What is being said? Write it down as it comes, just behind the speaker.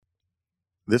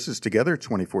This is Together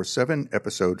 24/7,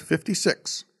 episode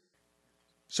 56.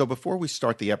 So before we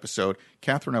start the episode,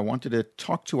 Catherine, I wanted to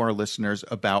talk to our listeners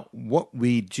about what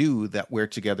we do that we're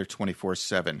together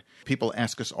 24/7. People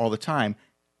ask us all the time,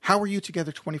 how are you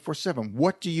together 24/7?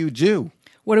 What do you do?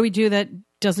 What do we do that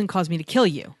doesn't cause me to kill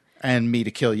you? And me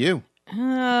to kill you.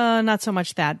 Not so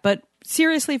much that. But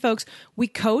seriously, folks, we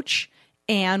coach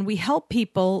and we help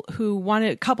people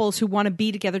couples who want to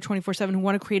be together 24/7, who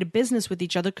want to create a business with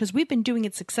each other, because we've been doing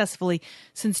it successfully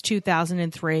since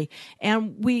 2003.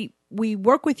 And we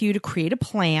work with you to create a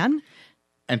plan.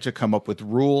 And to come up with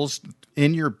rules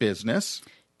in your business.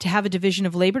 To have a division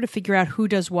of labor to figure out who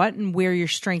does what and where your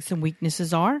strengths and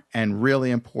weaknesses are. And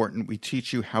really important, we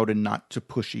teach you how to not to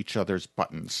push each other's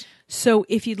buttons. So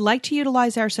if you'd like to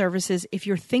utilize our services, if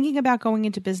you're thinking about going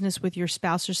into business with your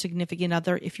spouse or significant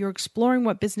other, if you're exploring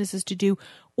what businesses to do,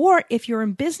 or if you're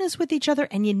in business with each other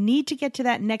and you need to get to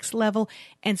that next level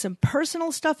and some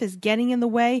personal stuff is getting in the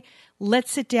way,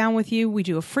 let's sit down with you. We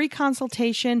do a free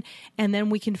consultation, and then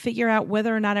we can figure out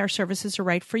whether or not our services are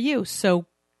right for you. So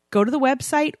go to the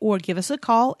website or give us a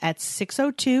call at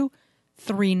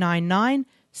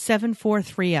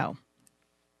 602-399-7430.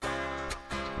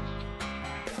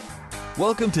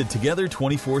 Welcome to Together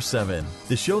 24/7,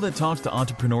 the show that talks to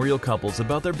entrepreneurial couples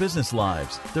about their business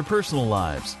lives, their personal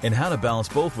lives, and how to balance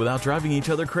both without driving each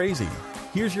other crazy.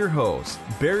 Here's your hosts,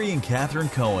 Barry and Catherine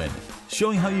Cohen,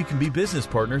 showing how you can be business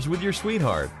partners with your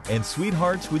sweetheart and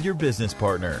sweethearts with your business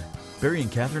partner. Barry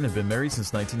and Catherine have been married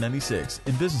since 1996,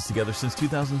 in business together since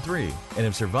 2003, and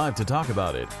have survived to talk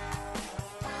about it.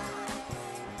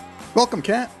 Welcome,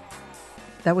 Kat.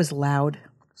 That was loud.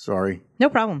 Sorry. No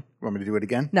problem. Want me to do it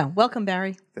again? No. Welcome,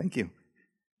 Barry. Thank you.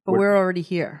 But we're already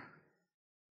here.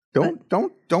 Don't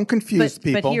confuse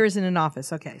people. But here isn't an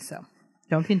office. Okay, so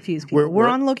don't confuse people. We're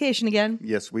on location again.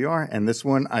 Yes, we are. And this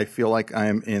one, I feel like I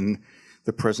am in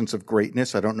the presence of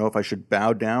greatness. I don't know if I should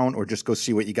bow down or just go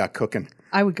see what you got cooking.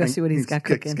 I would go see what he's got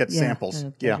cooking. Get samples.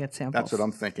 Yeah, get samples. That's what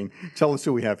I'm thinking. Tell us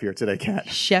who we have here today, Kat.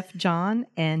 Chef John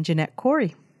and Jeanette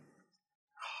Corey.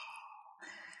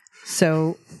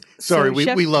 Sorry,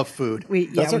 we love food.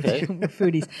 That's okay. We're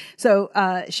foodies. So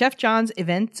Chef John's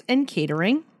Events and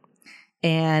Catering,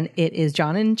 and it is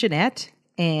John and Jeanette,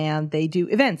 and they do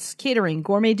events, catering,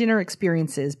 gourmet dinner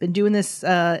experiences. Been doing this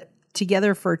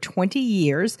together for 20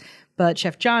 years, but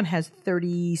Chef John has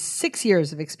 36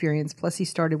 years of experience, plus he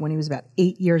started when he was about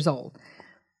 8 years old.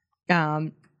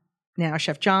 Now,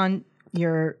 Chef John,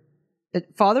 your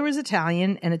father was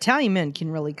Italian, and Italian men can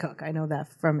really cook. I know that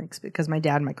because my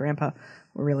dad and my grandpa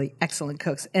were really excellent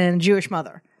cooks, and a Jewish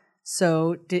mother.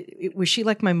 So was she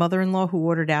like my mother-in-law who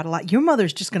ordered out a lot? Your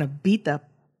mother's just going to beat the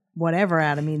whatever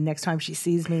out of me next time she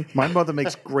sees me. My mother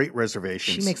makes great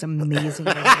reservations. She makes amazing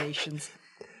reservations.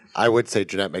 I would say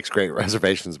Jeanette makes great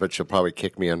reservations, but she'll probably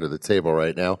kick me under the table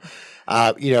right now.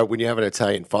 When you have an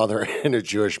Italian father and a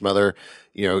Jewish mother,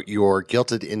 you're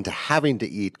guilted into having to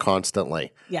eat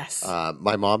constantly. Yes.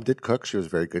 My mom did cook. She was a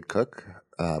very good cook.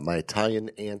 My Italian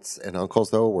aunts and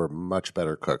uncles, though, were much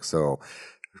better cooks. So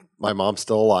my mom's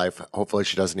still alive. Hopefully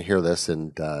she doesn't hear this.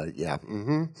 And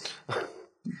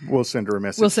We'll send her a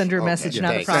message. We'll send her a message,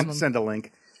 not a problem. Send a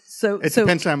link. So it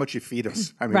depends on how much you feed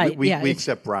us. I mean, right, we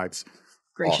accept bribes.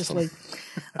 Graciously.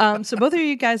 Awesome. So both of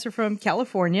you guys are from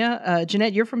California.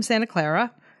 Jeanette, you're from Santa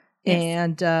Clara.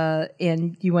 Yes.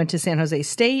 And you went to San Jose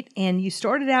State, and you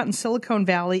started out in Silicon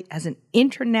Valley as an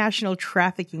international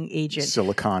trafficking agent.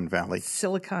 Silicon Valley.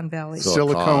 Silicon Valley.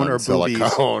 Silicone or boobies.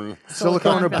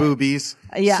 Silicone or boobies.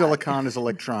 Yeah. Silicon is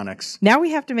electronics. Now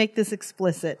we have to make this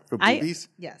explicit. For boobies?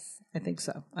 Yes, I think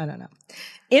so. I don't know.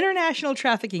 International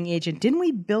trafficking agent. Didn't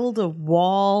we build a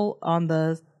wall on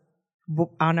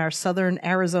our southern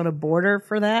Arizona border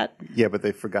for that? Yeah, but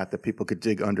they forgot that people could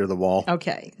dig under the wall.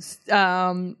 Okay.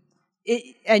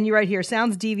 And you're right here.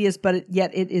 Sounds devious, but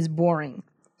yet it is boring.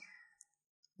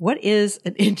 What is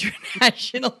an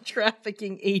international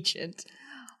trafficking agent?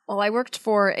 Well, I worked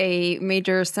for a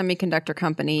major semiconductor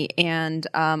company, and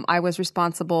I was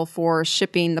responsible for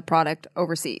shipping the product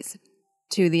overseas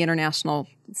to the international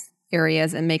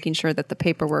areas and making sure that the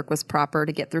paperwork was proper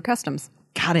to get through customs.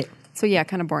 Got it. So, yeah,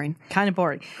 kind of boring. Kind of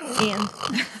boring. And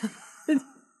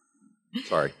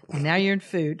sorry. Now you're in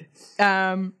food.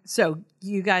 So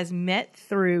you guys met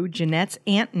through Jeanette's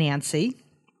Aunt Nancy.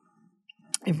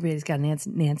 Everybody's got an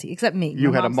Nancy, except me.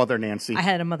 You had a Mother Nancy. I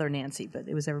had a Mother Nancy, but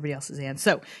it was everybody else's aunt.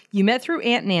 So you met through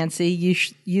Aunt Nancy.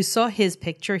 You saw his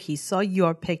picture. He saw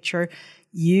your picture.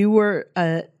 You were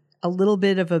a little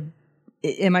bit of a,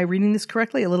 am I reading this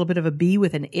correctly? A little bit of a bee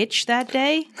with an itch that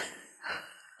day?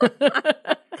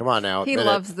 Come on now. He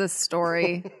loves this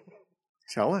story.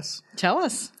 Tell us. Tell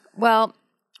us. Well,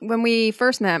 when we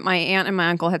first met, my aunt and my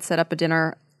uncle had set up a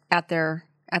dinner at their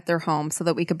home so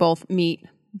that we could both meet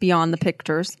beyond the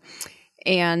pictures.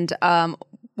 And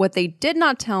what they did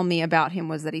not tell me about him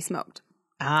was that he smoked.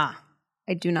 Ah.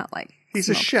 I do not like He's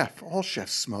smoke. a chef. All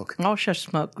chefs smoke. All chefs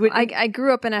smoke. I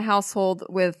grew up in a household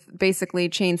with basically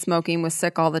chain smoking, was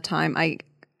sick all the time.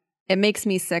 It makes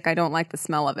me sick. I don't like the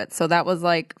smell of it. So that was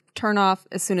like turn off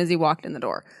as soon as he walked in the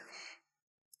door.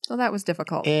 So that was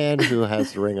difficult. And who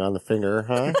has the ring on the finger,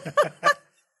 huh?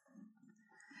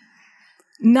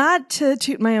 Not to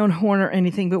toot my own horn or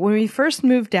anything, but when we first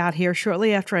moved out here,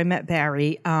 shortly after I met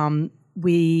Barry,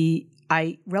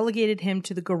 I relegated him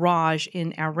to the garage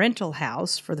in our rental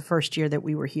house for the first year that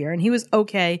we were here. And he was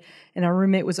okay, and our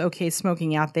roommate was okay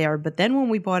smoking out there. But then when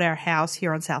we bought our house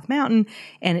here on South Mountain,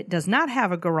 and it does not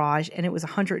have a garage, and it was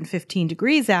 115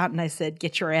 degrees out, and I said,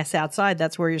 get your ass outside.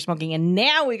 That's where you're smoking. And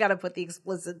now we got to put the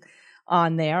explicit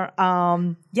on there.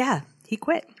 Yeah, he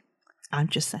quit. I'm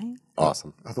just saying.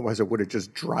 Awesome. Otherwise, it would have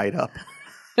just dried up.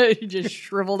 He just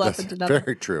shriveled up into nothing.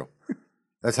 Very true.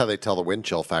 That's how they tell the wind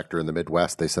chill factor in the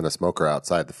Midwest. They send a smoker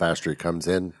outside. The faster he comes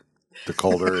in, the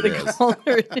colder it is. Colder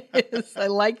it is. I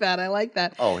like that. I like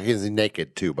that. Oh, he's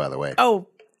naked too, by the way. Oh,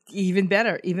 even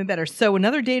better. Even better. So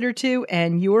another date or two,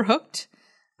 and you were hooked.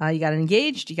 You got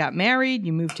engaged. You got married.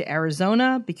 You moved to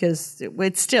Arizona because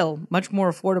it's still much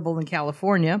more affordable than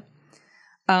California.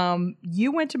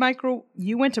 You went to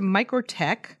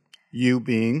Microtech. You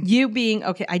being? You being,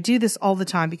 okay, I do this all the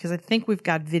time because I think we've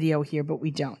got video here, but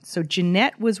we don't. So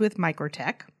Jeanette was with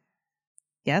Microtech.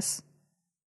 Yes?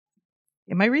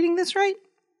 Am I reading this right?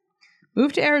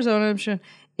 Moved to Arizona. I'm sure.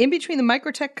 In between the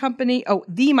Microtech company,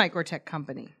 the Microtech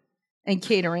company and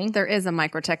catering. There is a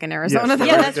Microtech in Arizona. Yes,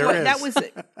 Yeah, that's there what is. that was.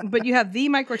 But you have the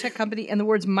Microtech company, and the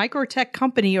words Microtech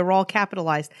company are all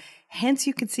capitalized. Hence,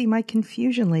 you can see my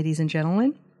confusion, ladies and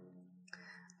gentlemen.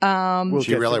 We'll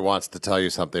She get really to- wants to tell you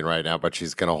something right now, but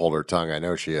she's going to hold her tongue. I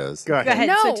know she is. Go ahead. Go ahead.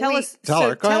 No, so tell we- us. Tell so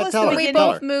her. Go ahead, us tell the her. We beginning.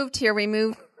 Tell both her. moved here. We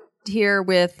moved here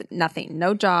with nothing,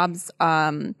 no jobs.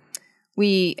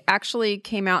 We actually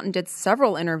came out and did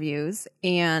several interviews,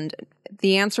 and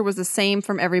the answer was the same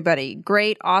from everybody.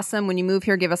 Great, awesome. When you move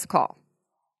here, give us a call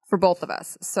for both of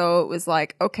us. So it was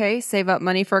like, okay, save up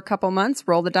money for a couple months,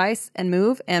 roll the dice, and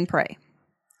move and pray.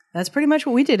 That's pretty much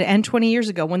what we did. And 20 years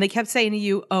ago, when they kept saying to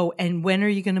you, "Oh, and when are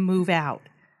you going to move out?"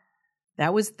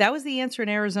 That was the answer in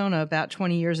Arizona about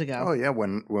 20 years ago. Oh yeah,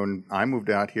 when I moved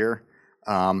out here,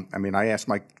 I asked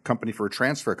my company for a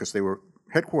transfer because they were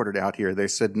headquartered out here. They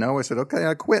said no. I said okay,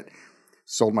 I quit.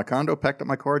 Sold my condo, packed up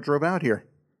my car, drove out here.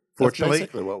 Fortunately,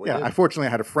 basically what we did. Unfortunately,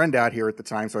 I had a friend out here at the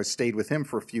time, so I stayed with him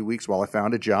for a few weeks while I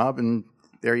found a job, and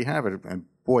there you have it. And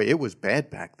boy, it was bad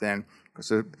back then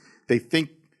because they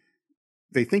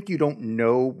think you don't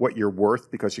know what you're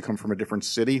worth because you come from a different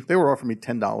city. They were offering me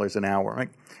 $10 an hour. I'm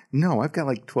like, no, I've got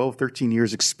like 12, 13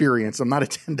 years experience. I'm not a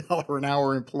 $10 an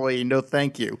hour employee. No,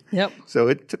 thank you. Yep. So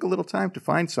it took a little time to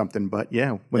find something, but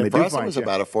yeah, when And they for do us, it find was you.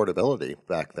 about affordability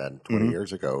back then, 20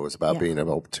 years ago. It was about being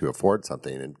able to afford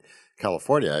something. In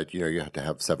California, you have to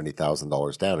have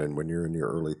 $70,000 down. And when you're in your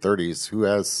early 30s, who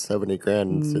has 70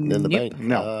 grand sitting in the bank?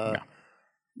 No.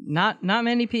 Not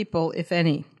many people, if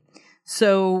any.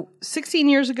 So 16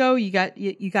 years ago, you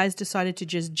guys decided to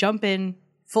just jump in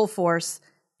full force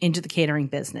into the catering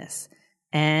business.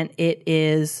 And it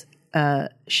is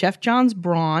Chef John's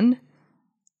Brawn,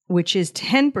 which is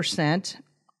 10%,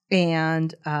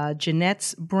 and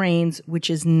Jeanette's Brains, which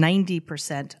is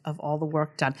 90% of all the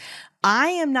work done. I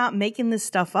am not making this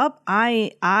stuff up.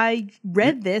 I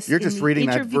read this. You're in just the reading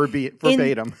that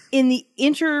verbatim. in the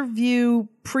interview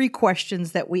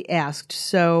pre-questions that we asked.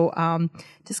 So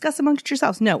discuss amongst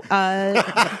yourselves. No.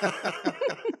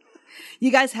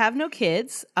 You guys have no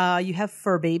kids. You have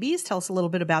fur babies. Tell us a little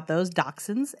bit about those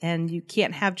dachshunds. And you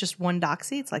can't have just one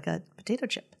dachshund. It's like a potato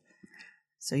chip.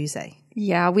 So you say.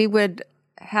 Yeah, we would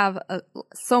have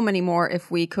so many more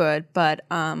if we could, but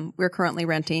we're currently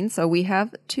renting. So we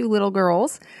have 2 little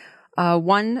girls.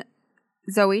 One,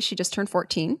 Zoe, she just turned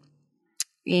 14,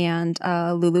 and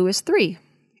Lulu is 3.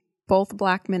 Both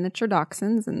black miniature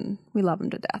dachshunds, and we love them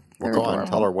to death. Well, They're go on.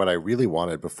 adorable. Tell her what I really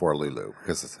wanted before Lulu.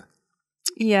 Because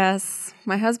Yes,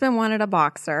 my husband wanted a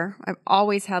boxer. I've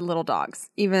always had little dogs,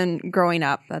 even growing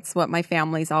up. That's what my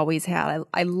family's always had.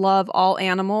 I love all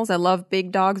animals. I love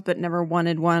big dogs, but never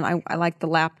wanted one. I like the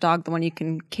lap dog, the one you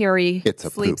can carry, It's a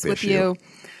sleeps poop with issue. you.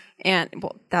 And,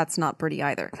 well, that's not pretty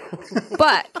either.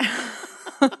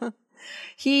 But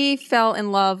he fell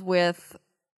in love with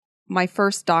my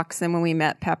first dachshund when we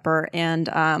met, Pepper, and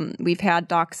we've had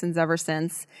dachshunds ever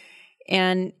since.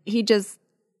 And he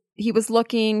was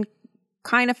looking,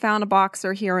 kind of found a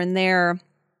boxer here and there,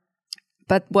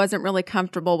 but wasn't really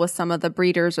comfortable with some of the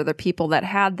breeders or the people that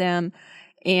had them.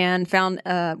 And found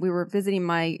we were visiting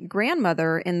my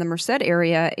grandmother in the Merced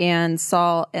area and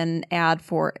saw an ad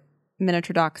for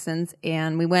miniature dachshunds.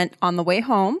 And we went on the way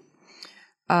home.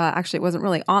 Actually, it wasn't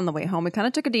really on the way home. We kind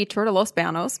of took a detour to Los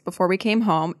Banos before we came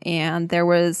home. And there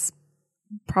was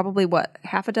probably,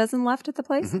 half a dozen left at the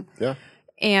place? Mm-hmm. Yeah.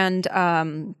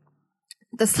 And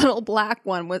this little black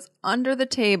one was under the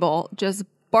table just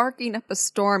barking up a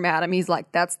storm at him. He's like,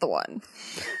 that's the one.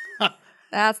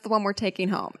 That's the one we're taking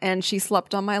home. And she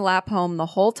slept on my lap home the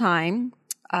whole time.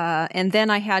 And then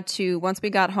I had to, once we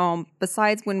got home,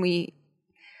 besides when we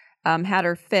had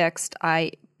her fixed,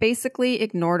 I basically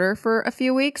ignored her for a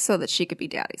few weeks so that she could be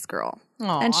daddy's girl.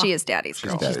 Aw. And she is daddy's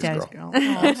girl. She's daddy's girl.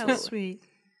 Oh, how sweet.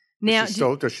 Now,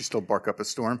 Does she still bark up a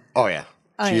storm? Oh, yeah.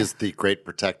 She yeah. is the great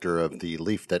protector of the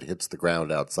leaf that hits the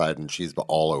ground outside, and she's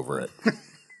all over it.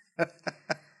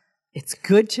 it's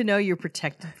good to know you're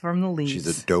protected from the leaves. She's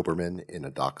a Doberman in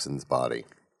a dachshund's body.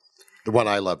 The one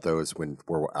I love, though, is when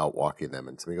we're out walking them,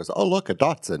 and somebody goes, "Oh, look, a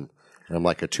Dachshund." And I'm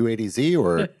like, "A 280Z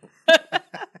or?"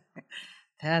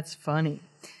 That's funny.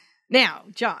 Now,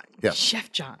 John, Yes.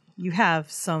 Chef John, you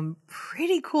have some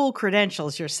pretty cool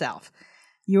credentials yourself.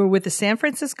 You were with the San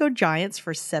Francisco Giants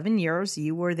for 7 years.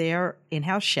 You were their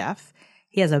in-house chef.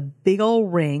 He has a big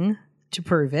old ring to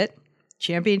prove it,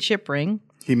 championship ring.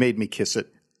 He made me kiss it.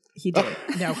 He did.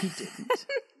 No, he didn't.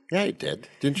 Yeah, he did.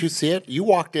 Didn't you see it? You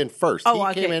walked in first. Oh, He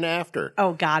okay. came in after.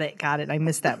 Oh, got it. I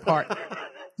missed that part.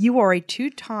 You are a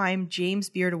 2-time James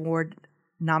Beard Award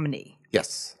nominee.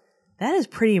 Yes. That is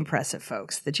pretty impressive,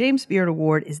 folks. The James Beard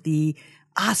Award is the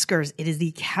Oscars. It is the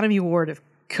Academy Award of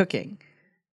cooking.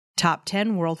 Top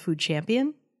 10 World Food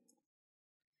Champion.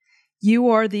 You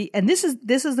are and this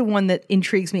is the one that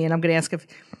intrigues me, and I'm going to ask if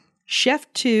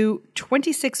Chef to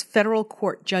 26 federal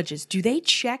court judges, do they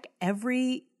check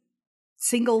every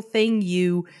single thing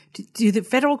do the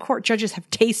federal court judges have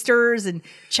tasters and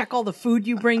check all the food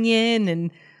you bring in? And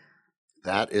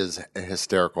That is a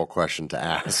hysterical question to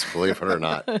ask, believe it or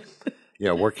not.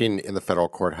 Working in the federal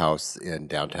courthouse in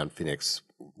downtown Phoenix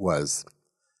was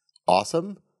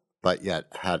awesome, but yet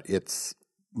had its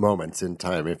moments in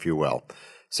time, if you will.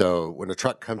 So when a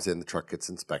truck comes in, the truck gets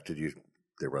inspected.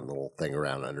 They run a little thing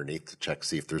around underneath to check,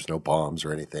 see if there's no bombs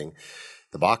or anything.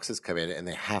 The boxes come in, and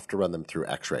they have to run them through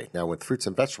X-ray. Now, with fruits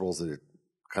and vegetables, it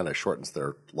kind of shortens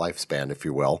their lifespan, if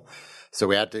you will. So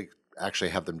we had to actually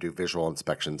have them do visual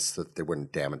inspections so that they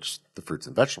wouldn't damage the fruits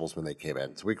and vegetables when they came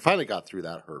in. So we finally got through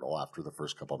that hurdle after the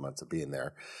first couple of months of being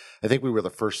there. I think we were the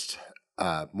first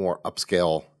more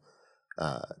upscale,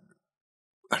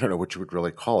 I don't know what you would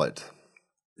really call it,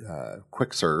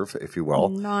 quick serve, if you will.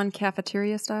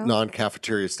 Non-cafeteria style?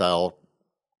 Non-cafeteria style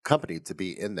company to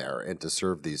be in there and to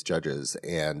serve these judges.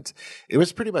 And it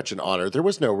was pretty much an honor. There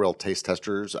was no real taste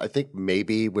testers. I think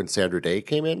maybe when Sandra Day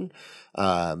came in,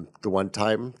 the one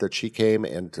time that she came,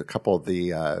 and a couple of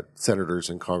the senators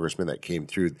and congressmen that came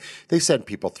through, they send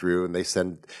people through,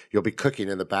 and you'll be cooking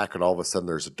in the back, and all of a sudden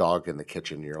there's a dog in the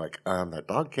kitchen. And you're like, that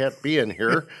dog can't be in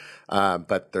here.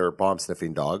 But they're bomb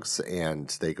sniffing dogs, and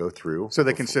they go through. So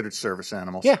they're considered service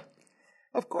animals. Yeah.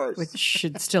 Of course. which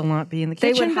should still not be in the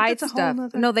They kitchen. would but hide that's a whole stuff.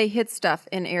 nother- No, they hid stuff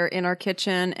in our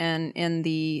kitchen and in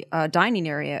the dining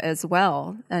area as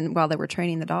well. And while they were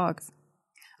training the dogs,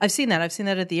 I've seen that. I've seen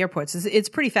that at the airports. It's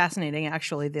pretty fascinating,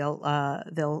 actually.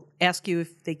 They'll ask you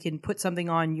if they can put something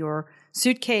on your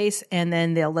suitcase, and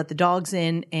then they'll let the dogs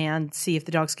in and see if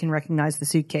the dogs can recognize the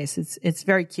suitcase. It's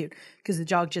very cute because the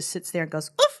dog just sits there and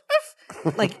goes oof oof,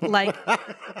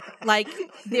 like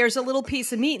there's a little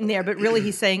piece of meat in there, but really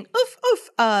he's saying oof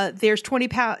oof. There's 20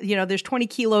 pounds. There's 20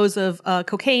 kilos of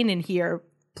cocaine in here.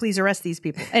 Please arrest these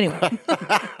people. Anyway,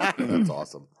 That's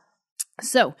awesome.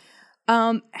 so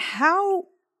how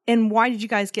and why did you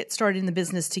guys get started in the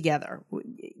business together?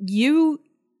 You,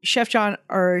 Chef John,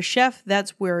 are a chef.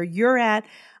 That's where you're at.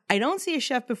 I don't see a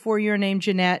chef before your name,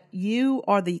 Jeanette. You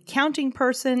are the accounting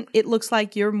person. It looks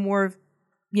like you're more,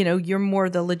 you're more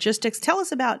the logistics. Tell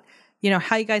us about,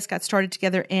 how you guys got started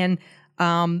together and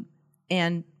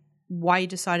why you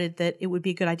decided that it would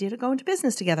be a good idea to go into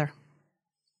business together.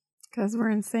 because we're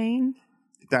insane.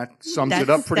 That sums it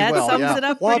up pretty that well. sums yeah. it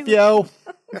up Love pretty well.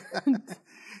 you.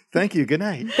 Thank you. Good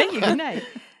night. Thank you. Good night.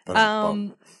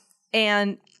 Bum.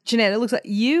 And Jeanette, it looks like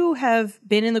you have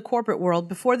been in the corporate world.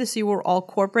 Before this, you were all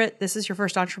corporate. This is your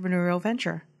first entrepreneurial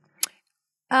venture.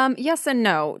 Yes and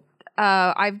no.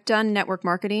 I've done network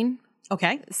marketing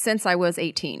Okay. since I was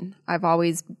 18. I've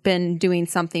always been doing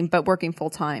something, but working full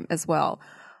time as well.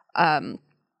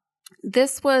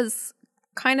 This was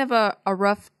kind of a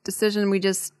rough decision.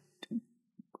 It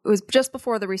was just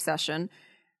before the recession.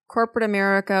 corporate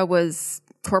America was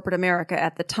corporate America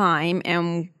at the time,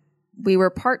 and we were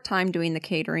part-time doing the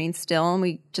catering still, and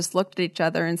we just looked at each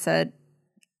other and said,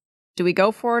 do we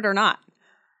go for it or not?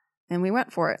 And we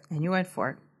went for it. And you went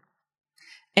for it.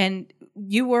 And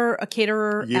you were a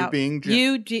caterer. You being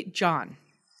John. John.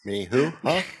 Me, who?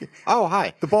 Huh? Oh,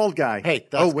 hi. The bald guy. Hey,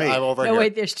 that's, oh, wait. I'm over Oh, here.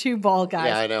 wait, there's two bald guys.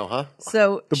 Yeah, I know, huh?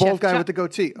 So The bald Chef guy John- with the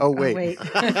goatee. Oh, wait. wait.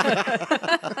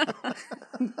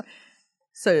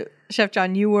 So, Chef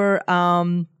John, you were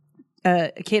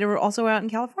a caterer also out in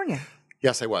California.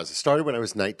 Yes, I was. I started when I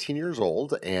was 19 years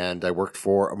old, and I worked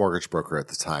for a mortgage broker at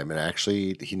the time. And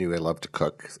actually, he knew I loved to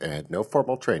cook. I had no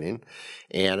formal training.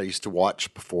 And I used to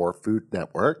watch before Food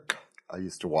Network. I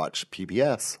used to watch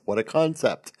PBS. What a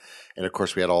concept. And of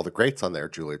course, we had all the greats on there.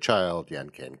 Julia Child, Yan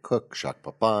Can Cook, Jacques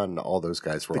Pepin. All those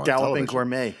guys were The on Galloping television.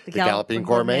 Gourmet. The Galloping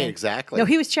Gourmet, exactly. No,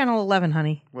 he was Channel 11,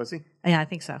 honey. Was he? Yeah, I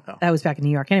think so. That was back in New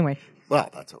York. Anyway. Well,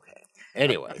 that's okay.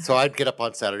 Anyway, so I'd get up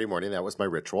on Saturday morning. That was my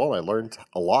ritual. I learned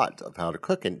a lot of how to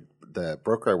cook. And the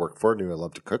broker I worked for knew I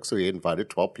loved to cook. So he invited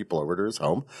 12 people over to his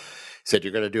home. He said,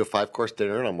 you're going to do a 5-course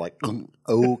dinner. And I'm like,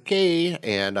 okay.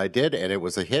 And I did. And it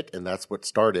was a hit. And that's what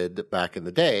started back in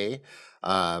the day,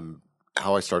 how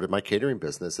I started my catering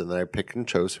business. And then I picked and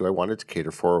chose who I wanted to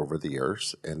cater for over the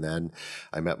years. And then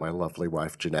I met my lovely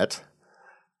wife, Jeanette.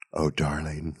 Oh,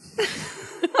 darling.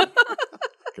 I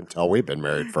can tell we've been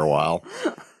married for a while.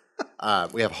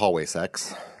 We have hallway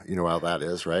sex. You know how that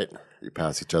is, right? You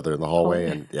pass each other in the hallway,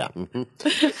 and yeah.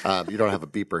 You don't have a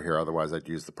beeper here, otherwise I'd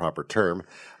use the proper term.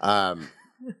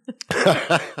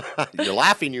 You're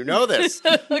laughing, you know this.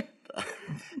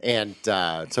 And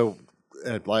so,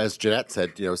 as Jeanette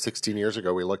said, 16 years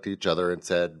ago, we looked at each other and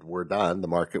said, we're done. The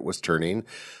market was turning.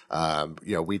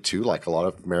 We too, like a lot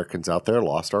of Americans out there,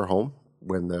 lost our home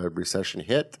when the recession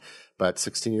hit. But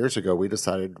 16 years ago, we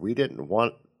decided we didn't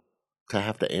want to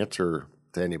have to answer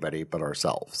to anybody but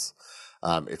ourselves.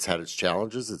 It's had its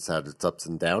challenges. It's had its ups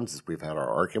and downs. We've had our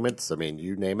arguments. I mean,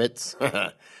 you name it.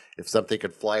 If something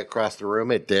could fly across the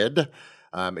room, it did.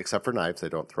 Except for knives. I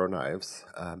don't throw knives.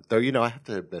 Though, I have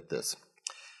to admit this.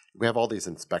 We have all these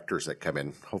inspectors that come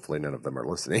in. Hopefully none of them are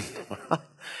listening.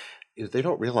 They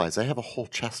don't realize I have a whole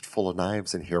chest full of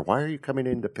knives in here. Why are you coming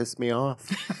in to piss me off?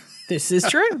 This is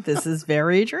true. This is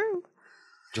very true.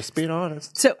 Just being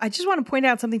honest. So I just want to point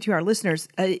out something to our listeners.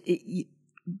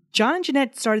 John and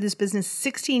Jeanette started this business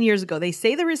 16 years ago. They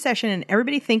say the recession, and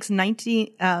everybody thinks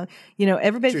everybody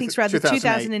thinks rather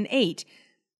 2008.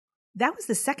 That was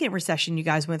the second recession you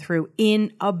guys went through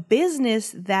in a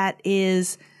business that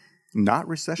is not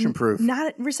recession proof.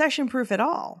 Not recession proof at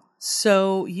all.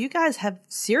 So you guys have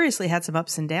seriously had some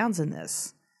ups and downs in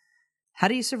this. How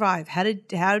do you survive? How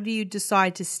do you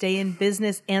decide to stay in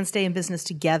business and stay in business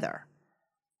together?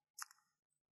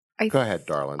 Go ahead,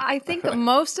 darling. I think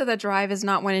most of the drive is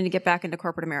not wanting to get back into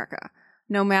corporate America.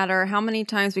 No matter how many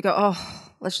times we go, oh,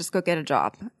 let's just go get a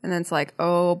job. And then it's like,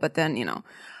 oh, but then,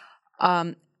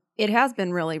 it has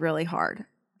been really, really hard.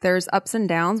 There's ups and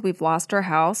downs. We've lost our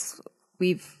house.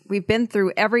 We've been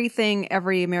through everything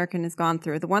every American has gone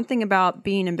through. The one thing about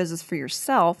being in business for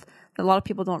yourself that a lot of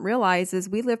people don't realize is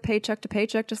we live paycheck to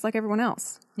paycheck just like everyone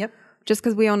else. Yep. Just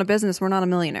because we own a business, we're not a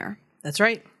millionaire. That's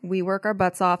right. We work our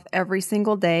butts off every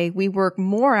single day. We work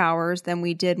more hours than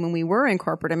we did when we were in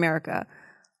corporate America,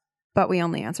 but we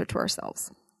only answer to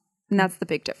ourselves. And that's the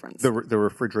big difference. The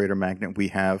refrigerator magnet we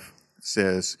have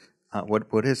says,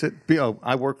 what is it?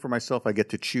 I work for myself. I get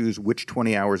to choose which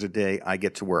 20 hours a day I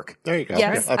get to work. There you go.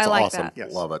 Yes, That's I like awesome. that.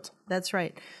 Yes. Love it. That's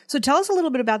right. So tell us a little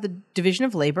bit about the division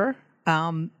of labor.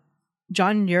 John,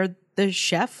 you're the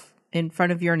chef in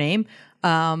front of your name.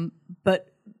 But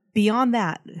beyond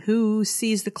that, who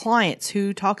sees the clients?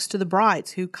 Who talks to the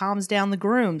brides? Who calms down the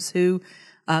grooms? Who,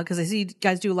 because I see you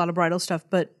guys do a lot of bridal stuff,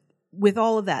 but with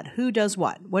all of that, who does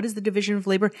what? What is the division of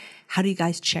labor? How do you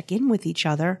guys check in with each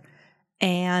other?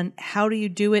 And how do you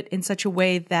do it in such a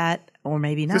way that, or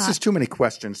maybe not? This is too many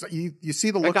questions. You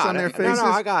see the looks on their faces? No,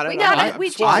 I got it. We got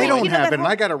it. I don't You know have that it, and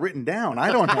I got it written down.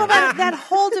 I don't have Well, it. that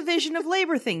whole division of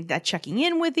labor thing, that checking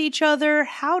in with each other,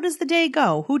 how does the day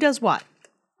go? Who does what?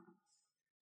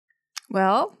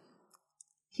 Well,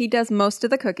 he does most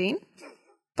of the cooking,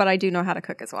 but I do know how to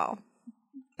cook as well.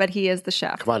 But he is the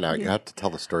chef. Come on now. You have to tell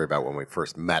the story about when we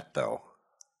first met, though.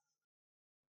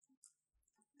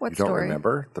 What You don't story?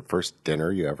 remember the first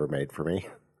dinner you ever made for me?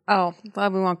 Oh, well,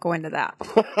 we won't go into that.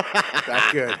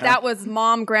 That's good. That was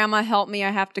Mom, Grandma, help me. I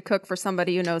have to cook for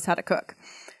somebody who knows how to cook.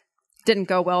 Didn't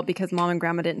go well because Mom and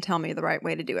Grandma didn't tell me the right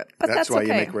way to do it. But that's why okay.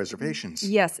 you make reservations.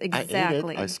 Yes, I ate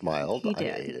exactly. it. I smiled. He I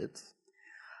did. ate it.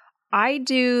 I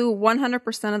do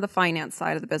 100% of the finance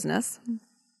side of the business.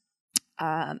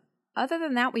 Other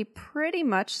than that, we pretty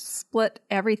much split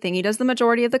everything. He does the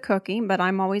majority of the cooking, but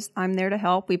I'm there to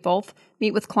help. We both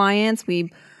meet with clients.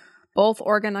 We both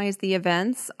organize the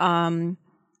events.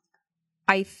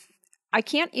 I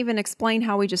can't even explain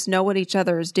how we just know what each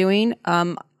other is doing.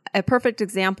 A perfect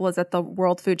example is at the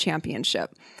World Food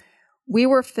Championship. We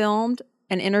were filmed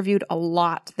and interviewed a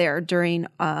lot there during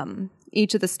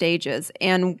each of the stages,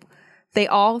 and they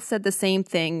all said the same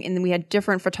thing, and we had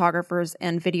different photographers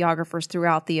and videographers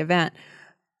throughout the event.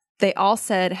 They all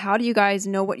said, how do you guys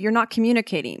know what you're not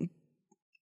communicating?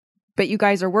 But you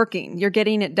guys are working. You're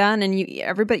getting it done, and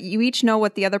you each know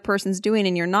what the other person's doing,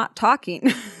 and you're not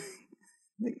talking.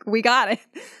 We got it.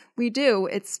 We do.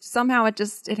 It's somehow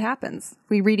it happens.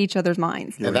 We read each other's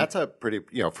minds. And that's a pretty,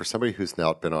 for somebody who's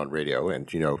now been on radio and,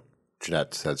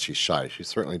 Jeanette says she's shy. She's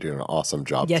certainly doing an awesome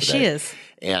job Yes, today. she is.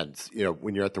 And,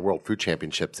 when you're at the World Food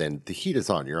Championships and the heat is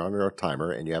on, you're on a timer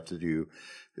and you have to do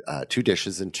 2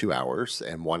 dishes in 2 hours,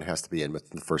 and one has to be in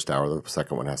within the first hour. The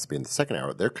second one has to be in the second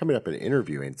hour. They're coming up and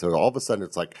interviewing. So all of a sudden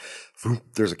it's like,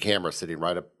 there's a camera sitting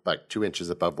right up like 2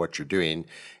 inches above what you're doing.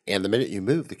 And the minute you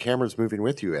move, the camera's moving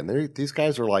with you. And these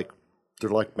guys are like, they're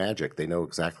like magic. They know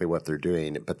exactly what they're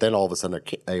doing. But then all of a sudden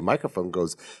a microphone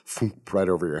goes right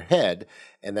over your head.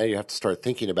 And then you have to start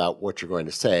thinking about what you're going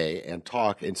to say and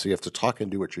talk. And so you have to talk and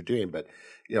do what you're doing. But,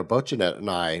 both Jeanette and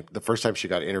I, the first time she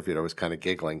got interviewed, I was kind of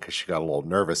giggling because she got a little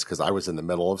nervous because I was in the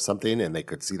middle of something and they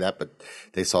could see that. But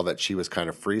they saw that she was kind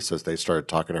of free. So they started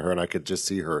talking to her and I could just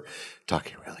see her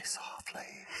talking really softly.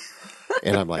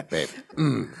 And I'm like, babe,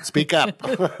 speak up.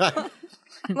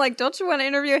 I'm like, don't you want to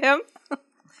interview him?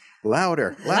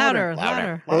 Louder.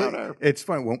 Well, it's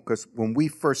funny because when we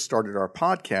first started our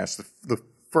podcast, the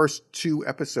first 2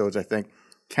 episodes, I think,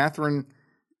 Catherine,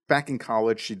 back in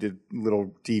college, she did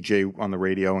little DJ on the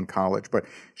radio in college, but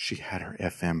she had her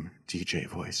FM DJ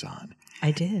voice on.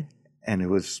 I did. And it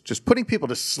was just putting people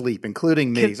to sleep,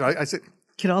 including me. So I said,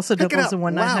 Could also pick it double as a up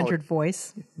 1-900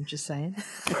 voice. I'm just saying.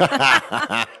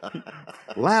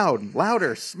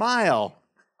 louder, smile.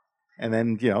 And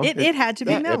then, it had to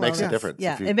be mellow. It makes a difference.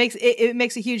 Yeah, it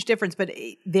makes a huge difference. But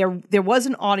there was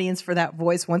an audience for that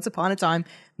voice once upon a time,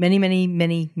 many, many,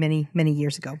 many, many, many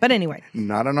years ago. But anyway,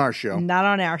 not on our show. Not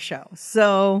on our show.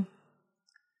 So,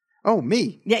 oh,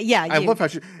 me. Yeah. I love how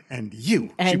she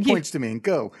points to me and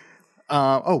go.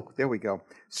 There we go.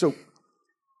 So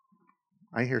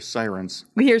I hear sirens.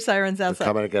 We hear sirens outside.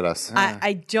 They're coming to get us.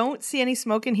 I don't see any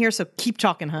smoke in here, so keep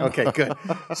talking, hon. Okay, good.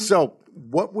 So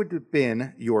what would have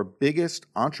been your biggest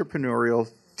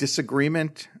entrepreneurial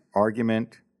disagreement,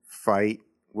 argument, fight,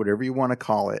 whatever you want to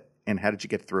call it, and how did you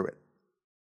get through it?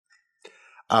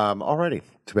 Alrighty.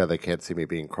 Too bad they can't see me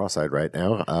being cross-eyed right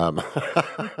now.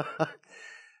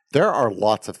 There are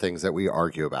lots of things that we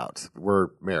argue about.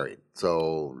 We're married,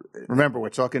 so remember, we're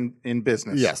talking in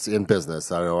business. Yes, in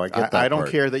business. I know. I get that. I don't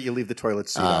part. care that you leave the toilet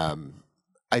seat up.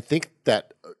 I think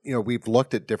that we've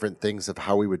looked at different things of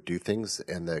how we would do things,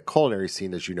 and the culinary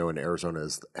scene, as you know, in Arizona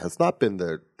has not been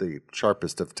the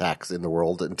sharpest of tacks in the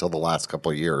world until the last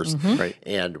couple of years. Mm-hmm. Right.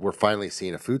 And we're finally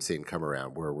seeing a food scene come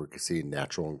around where we're seeing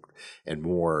natural and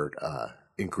more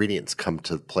ingredients come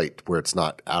to the plate where it's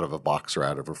not out of a box or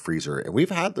out of a freezer. And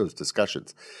we've had those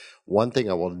discussions. One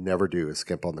thing I will never do is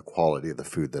skimp on the quality of the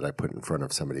food that I put in front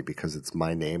of somebody because it's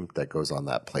my name that goes on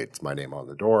that plate. It's my name on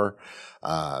the door.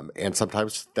 And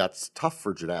sometimes that's tough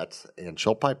for Jeanette, and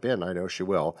she'll pipe in. I know she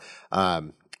will.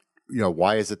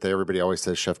 Why is it that everybody always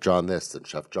says Chef John this and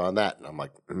Chef John that? And I'm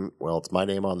like, well, it's my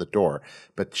name on the door.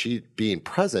 But she being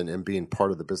present and being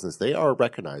part of the business, they are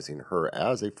recognizing her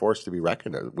as a force to be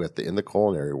reckoned with in the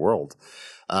culinary world.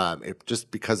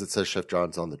 Just because it says Chef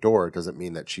John's on the door doesn't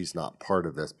mean that she's not part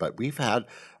of this. But we've had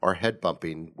our head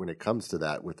bumping when it comes to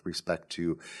that with respect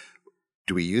to,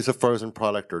 do we use a frozen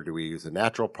product or do we use a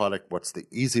natural product? What's the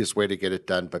easiest way to get it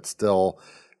done, but still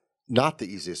not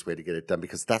the easiest way to get it done,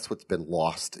 because that's what's been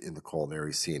lost in the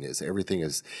culinary scene. Is everything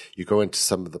is, you go into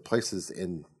some of the places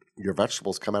and your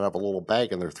vegetables come out of a little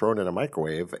bag and they're thrown in a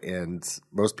microwave, and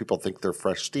most people think they're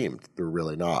fresh steamed. They're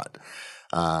really not.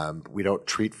 We don't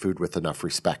treat food with enough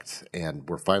respect, and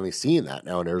we're finally seeing that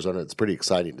now in Arizona. It's pretty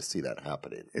exciting to see that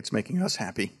happening. It's making us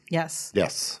happy. Yes.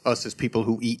 Yes. Us as people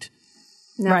who eat.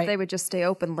 No, Right. they would just stay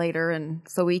open later, and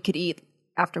so we could eat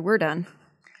after we're done.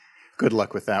 Good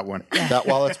luck with that one.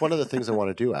 It's one of the things I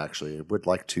want to do, actually. I would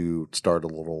like to start a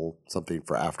little something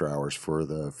for after hours for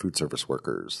the food service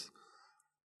workers.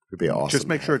 It'd be awesome. Just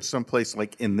make sure it's someplace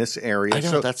like in this area. I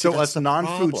know, that's us the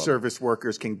non-food problem. service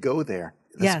workers can go there.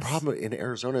 The problem in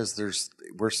Arizona is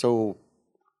we're so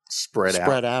spread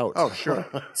out. Oh, sure.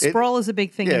 Sprawl is a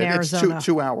big thing in Arizona. It's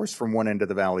 2 hours from one end of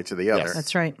the valley to the other.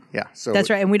 That's right. Yeah. So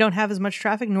That's right. And we don't have as much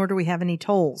traffic, nor do we have any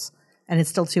tolls. and it's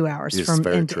still 2 hours It's from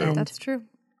very end true. to end. That's true.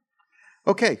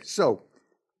 Okay, so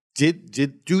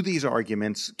do these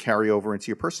arguments carry over into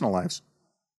your personal lives?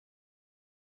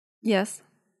 Yes.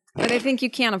 But I think you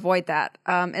can't avoid that.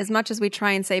 As much as we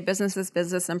try and say business is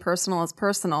business and personal is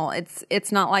personal,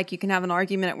 it's not like you can have an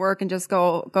argument at work and just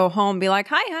go home and be like,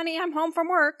 "Hi, honey, I'm home from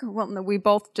work." Well, no, we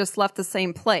both just left the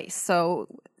same place. So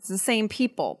it's the same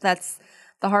people. That's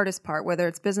the hardest part. Whether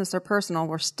it's business or personal,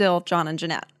 we're still John and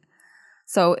Jeanette.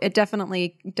 So it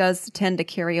definitely does tend to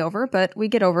carry over, but we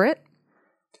get over it.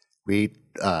 We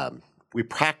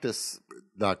practice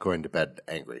not going to bed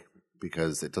angry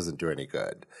because it doesn't do any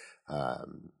good.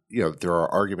 There are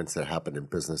arguments that happen in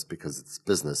business because it's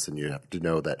business, and you have to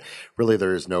know that really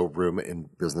there is no room in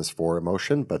business for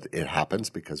emotion, but it happens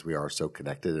because we are so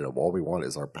connected, and all we want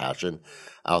is our passion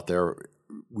out there.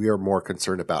 We are more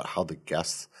concerned about how the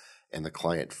guests and the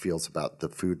client feels about the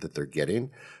food that they're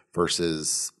getting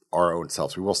versus our own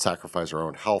selves. We will sacrifice our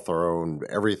own health, our own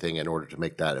everything in order to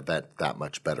make that event that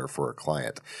much better for a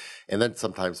client. And then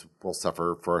sometimes we'll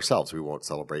suffer for ourselves. We won't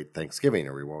celebrate Thanksgiving,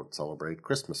 or we won't celebrate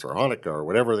Christmas or Hanukkah or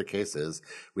whatever the case is.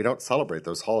 We don't celebrate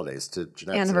those holidays. To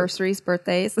Jeanette's Anniversaries,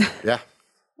 birthdays. Yeah.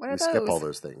 What are We those? skip all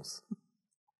those things.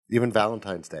 Even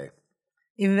Valentine's Day.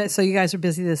 So you guys are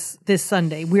busy this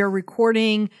Sunday. We are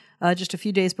recording just a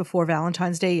few days before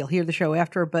Valentine's Day. You'll hear the show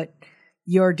after, but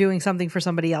you're doing something for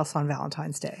somebody else on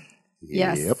Valentine's Day.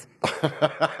 Yes. Yep.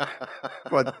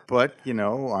 But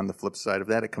on the flip side of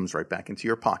that, it comes right back into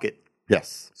your pocket.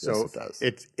 Yes. So Yes, it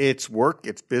does. it's work,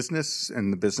 it's business,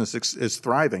 and the business is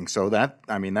thriving. So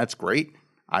that's great.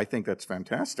 I think that's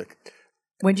fantastic.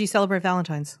 When do you celebrate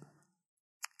Valentine's?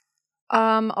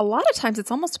 A lot of times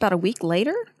it's almost about a week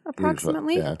later,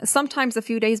 approximately. yeah. Sometimes a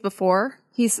few days before.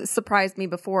 He's surprised me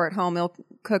before at home. He'll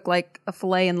cook like a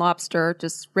filet and lobster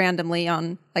just randomly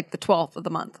on like the 12th of the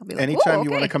month. I'll be like, Anytime "Whoa, you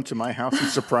want to okay." come to my house and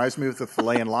surprise me with a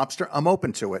filet and lobster, I'm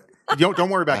open to it. Don't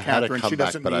worry about I had to Catherine. come She back,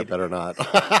 doesn't but I need. better not.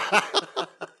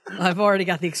 I've already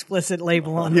got the explicit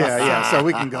label on this. Yeah. So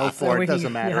we can go for we it. can-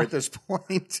 Doesn't matter yeah. at this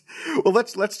point. Well,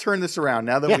 let's turn this around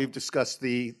now that we've discussed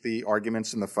the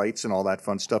arguments and the fights and all that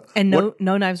fun stuff. And What-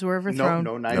 no knives were ever thrown.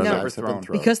 no knives No ever knives have been thrown,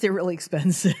 thrown. Because they're really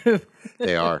expensive.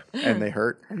 They are. and they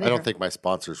hurt. I don't think my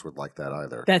sponsors would like that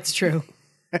either. That's true.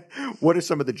 What are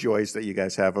some of the joys that you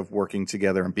guys have of working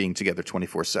together and being together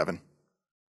 24/7?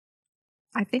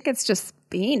 I think it's just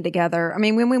being together. I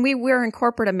mean, when we were in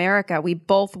corporate America, we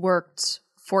both worked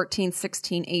 14,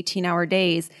 16, 18-hour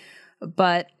days.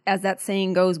 But as that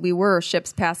saying goes, we were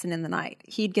ships passing in the night.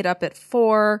 He'd get up at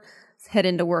 4, head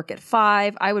into work at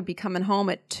 5. I would be coming home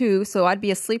at 2, so I'd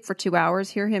be asleep for 2 hours,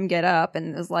 hear him get up,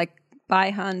 and it was like,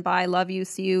 "Bye, hun, bye, love you,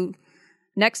 see you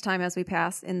next time," as we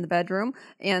pass in the bedroom.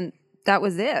 And that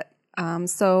was it.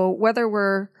 So whether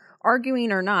we're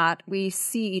arguing or not, we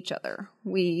see each other.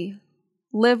 We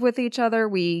live with each other.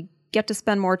 We get to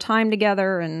spend more time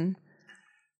together, and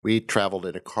We traveled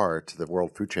in a car to the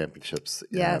World Food Championships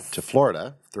Yes. to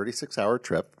Florida, 36-hour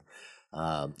trip.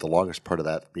 The longest part of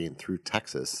that being through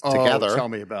Texas Oh, together. tell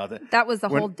me about it. that was the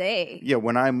whole day. Yeah,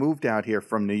 when I moved out here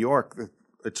from New York,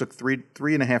 it took three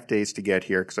and a half days to get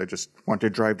here because I just wanted to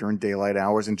drive during daylight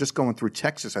hours. And just going through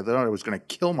Texas, I thought I was going to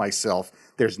kill myself.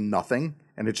 There's nothing,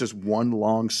 and it's just one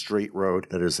long straight road.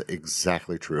 That is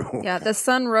exactly true. Yeah, the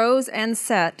sun rose and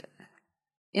set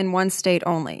in one state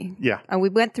only. Yeah. And we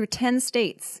went through 10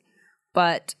 states,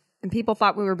 and people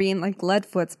thought we were being like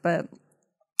leadfoots, but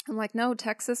I'm like, no,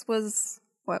 Texas was,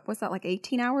 what was that, like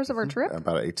 18 hours of our trip?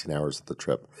 About 18 hours of the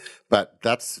trip. But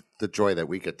that's the joy that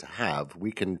we get to have.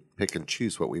 We can pick and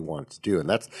choose what we want to do. And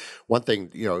that's one thing,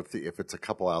 if it's a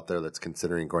couple out there that's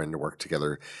considering going to work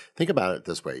together, think about it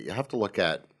this way. You have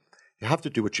to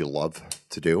do what you love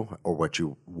to do or what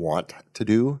you want to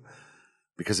do.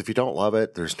 Because if you don't love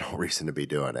it, there's no reason to be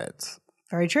doing it.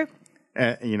 Very true.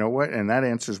 You know what? And that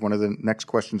answers one of the next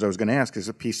questions I was going to ask is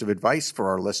a piece of advice for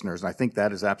our listeners. And I think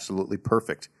that is absolutely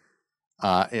perfect.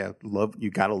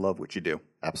 You got to love what you do.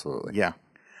 Absolutely. Yeah.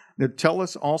 Now, tell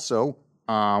us also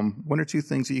one or two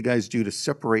things that you guys do to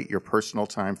separate your personal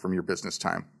time from your business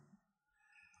time.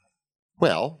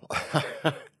 Well,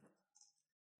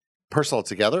 personal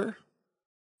together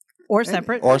Or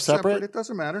separate. or separate. It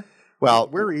doesn't matter. Well,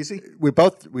 We're easy. We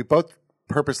both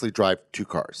purposely drive 2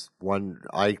 cars. One,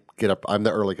 I get up. I'm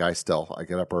the early guy still. I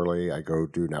get up early. I go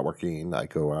do networking. I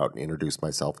go out and introduce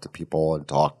myself to people and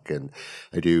talk. And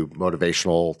I do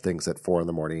motivational things at 4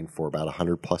 a.m. for about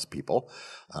 100+ people.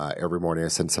 Every morning I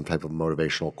send some type of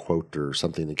motivational quote or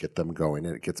something to get them going,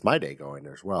 and it gets my day going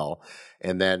as well.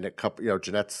 And then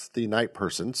Jeanette's the night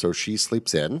person, so she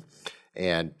sleeps in,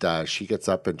 and she gets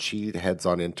up and she heads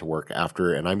on into work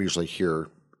after. And I'm usually here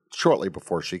shortly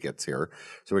before she gets here.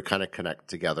 So we kind of connect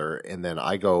together. And then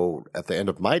I go at the end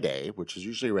of my day, which is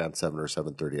usually around 7 or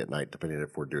 7:30 at night, depending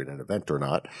if we're doing an event or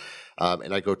not.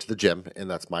 And I go to the gym, and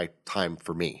that's my time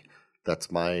for me.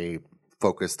 That's my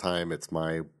focus time. It's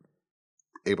my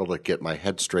able to get my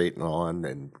head straight and on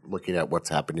and looking at what's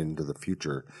happening into the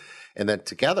future. And then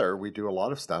together we do a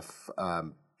lot of stuff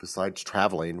besides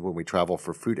traveling when we travel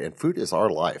for food. And food is our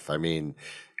life. I mean,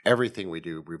 everything we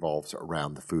do revolves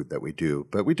around the food that we do.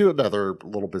 But we do another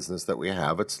little business that we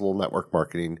have. It's a little network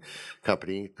marketing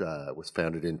company. It was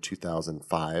founded in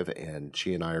 2005, and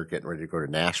she and I are getting ready to go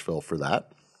to Nashville for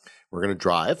that. We're going to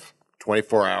drive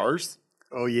 24 hours.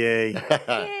 Oh, yay.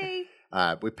 Yay.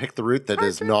 We picked the route that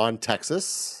is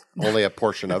non-Texas, only a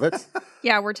portion of it.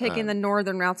 Yeah, we're taking the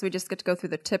northern route, so we just get to go through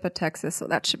the tip of Texas, so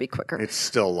that should be quicker. It's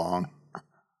still long.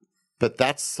 But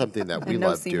that's something that we no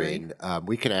love scenery. doing.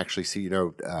 We can actually see,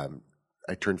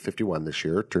 I turned 51 this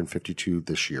year, turned 52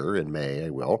 this year in May, I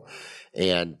will.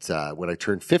 And when I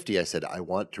turned 50, I said, I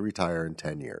want to retire in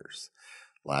 10 years.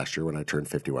 Last year when I turned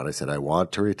 51, I said, I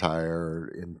want to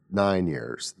retire in 9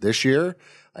 years. This year,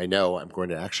 I know I'm going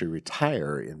to actually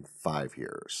retire in 5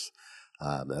 years.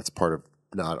 That's part of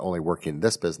not only working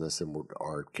this business and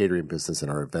our catering business and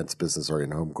our events business, our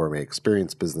in-home gourmet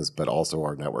experience business, but also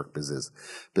our network business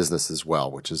as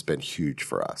well, which has been huge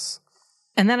for us.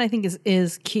 And that I think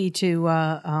is key to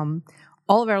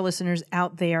all of our listeners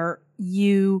out there.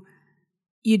 You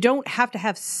don't have to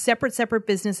have separate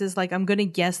businesses. Like, I'm going to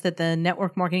guess that the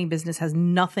network marketing business has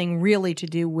nothing really to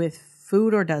do with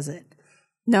food, or does it?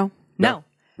 No. No.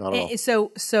 Not at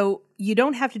all. So you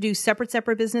don't have to do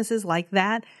separate businesses like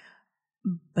that,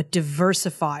 but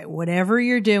diversify. Whatever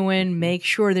you're doing, make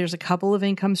sure there's a couple of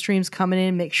income streams coming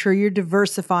in. Make sure you're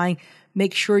diversifying.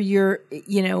 Make sure you're,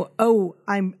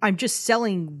 I'm just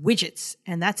selling widgets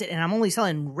and that's it. And I'm only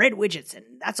selling red widgets and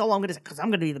that's all I'm going to say because I'm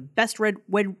going to be the best red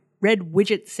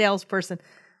widget salesperson.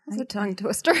 That's a tongue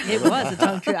twister. It was a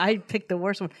tongue twister. I picked the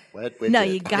worst one. No,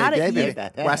 you got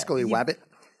it. Rascally Wabbit.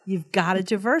 You've got to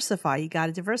diversify.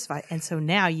 And so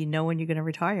now you know when you're going to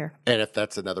retire. And if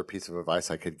that's another piece of advice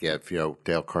I could give,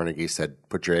 Dale Carnegie said,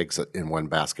 put your eggs in one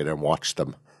basket and watch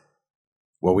them.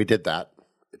 Well, we did that.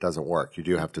 It doesn't work. You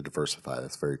do have to diversify.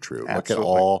 That's very true. Absolutely. Look at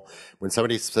all. When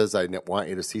somebody says, I want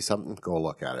you to see something, go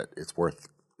look at it. It's worth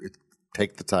it.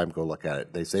 Take the time, go look at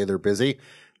it. They say they're busy.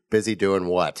 Busy doing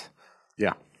what?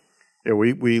 Yeah.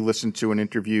 We listened to an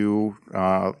interview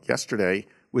yesterday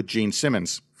with Gene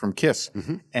Simmons from KISS.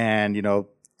 Mm-hmm. And,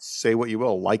 say what you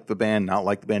will, like the band, not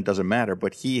like the band, doesn't matter.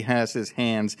 But he has his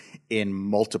hands in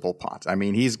multiple pots. I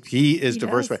mean, he is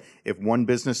diversified. Does. If one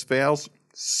business fails,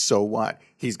 so what?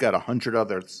 He's got 100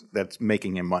 others that's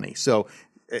making him money. So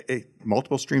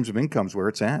multiple streams of income is where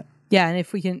it's at. Yeah, and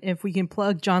if we can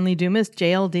plug John Lee Dumas,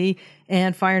 JLD,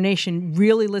 and Fire Nation,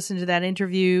 really listen to that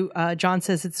interview. John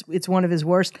says it's one of his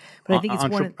worst, but I think it's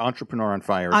Entrepreneur on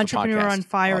Fire. Entrepreneur on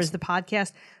Fire is the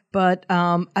podcast. But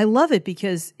I love it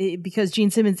because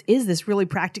Gene Simmons is this really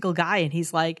practical guy, and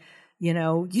he's like,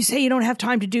 you say you don't have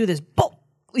time to do this, boom.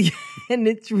 And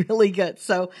it's really good.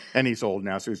 So, and he's old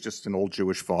now, so he's just an old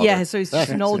Jewish father. Yeah, so he's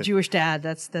just an old Jewish dad.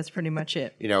 That's pretty much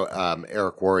it.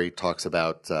 Eric Worre talks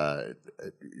about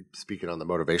speaking on the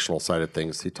motivational side of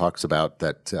things. He talks about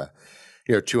that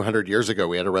 200 years ago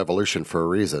we had a revolution for a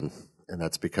reason, and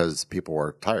that's because people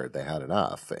were tired. They had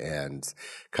enough, and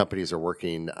companies are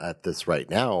working at this right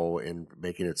now and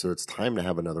making it so it's time to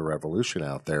have another revolution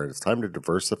out there. And it's time to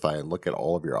diversify and look at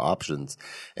all of your options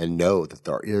and know that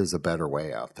there is a better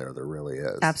way out there. There really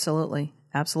is. Absolutely.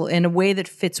 And a way that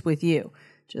fits with you.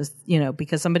 Just,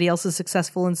 because somebody else is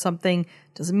successful in something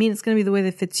doesn't mean it's going to be the way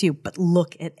that fits you. But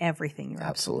look at everything. You're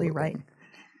absolutely right.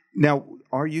 Now,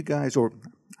 are you guys,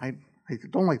 I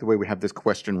don't like the way we have this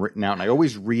question written out, and I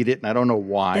always read it, and I don't know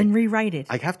why. Then rewrite it.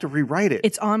 I have to rewrite it.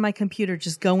 It's on my computer.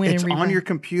 Just go in and rewrite it. It's on your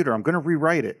computer. I'm going to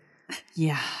rewrite it.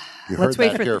 Yeah. You heard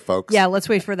that here, folks. Yeah, let's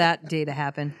wait for that day to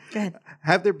happen. Go ahead.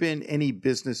 Have there been any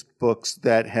business books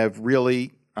that have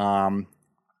really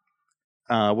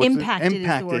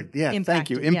impacted? Yeah, thank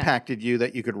you. Impacted you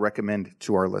that you could recommend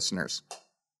to our listeners?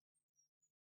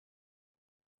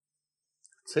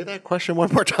 Say that question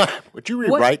one more time. Would you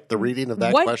rewrite the reading of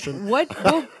that question?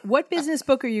 What business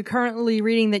book are you currently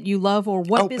reading that you love, or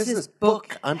what business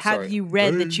book have you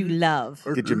read that you love?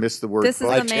 Did you miss the word? This is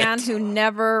a man who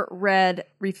never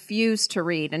refused to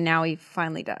read, and now he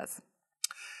finally does.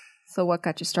 So what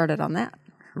got you started on that?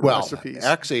 Well, Recipes.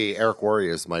 Actually, Eric Worre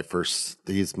is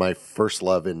he's my first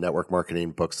love in network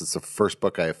marketing books. It's the first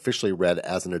book I officially read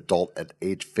as an adult at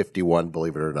age 51,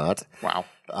 believe it or not. Wow.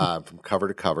 From cover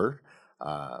to cover.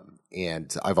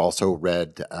 And I've also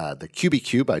read The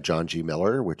QBQ by John G.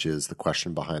 Miller, which is The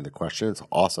Question Behind the Question. It's an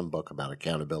awesome book about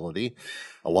accountability.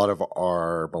 A lot of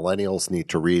our millennials need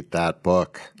to read that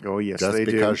book. Oh, yes, Just they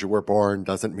do. because you were born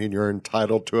doesn't mean you're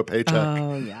entitled to a paycheck.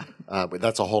 Oh, yeah. But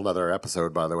that's a whole nother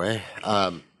episode, by the way.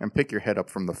 And pick your head up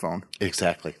from the phone.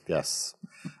 Exactly. Yes.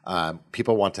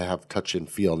 People want to have touch and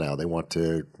feel now. They want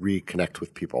to reconnect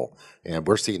with people. And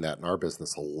we're seeing that in our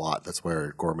business a lot. That's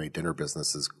where gourmet dinner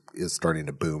business is starting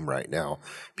to boom right now.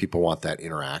 People want that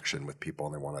interaction with people,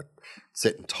 and they want to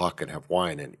sit and talk and have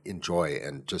wine and enjoy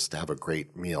and just have a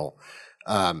great meal.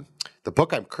 The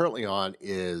book I'm currently on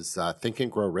is Think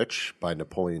and Grow Rich by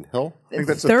Napoleon Hill. I think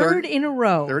that's the Third in a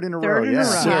row. Third in a row, yeah.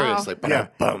 Seriously. Yeah.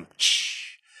 Boom.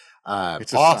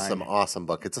 It's a Awesome, sign. awesome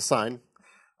book. It's a sign.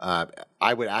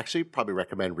 I would actually probably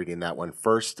recommend reading that one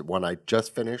first. One I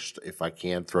just finished, if I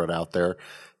can throw it out there,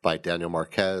 by Daniel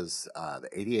Marquez, The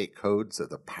 88 Codes of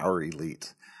the Power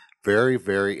Elite. Very,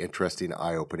 very interesting,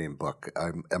 eye-opening book.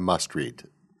 A must-read.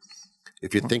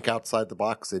 If you think outside the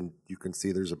box and you can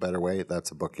see there's a better way,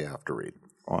 that's a book you have to read.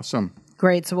 Awesome.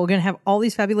 Great. So we're going to have all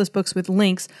these fabulous books with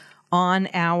links on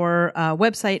our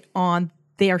website on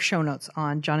their show notes,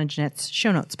 on John and Jeanette's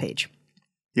show notes page.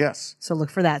 Yes. So look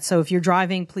for that. So if you're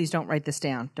driving, please don't write this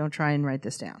down. Don't try and write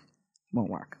this down. Won't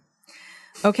work.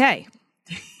 Okay.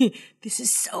 This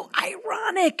is so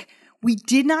ironic. We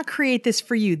did not create this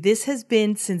for you. This has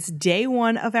been since day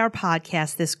one of our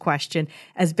podcast, this question,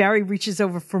 as Barry reaches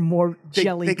over for more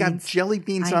jelly They beans. got jelly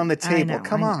beans on the table.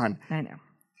 Come on. I know.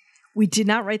 We did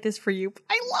not write this for you.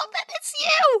 I love that it's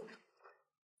you.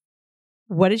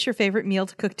 What is your favorite meal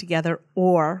to cook together,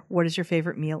 or what is your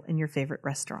favorite meal in your favorite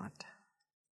restaurant?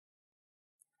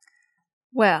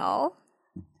 Well,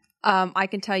 I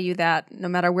can tell you that no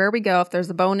matter where we go, if there's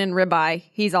a bone-in ribeye,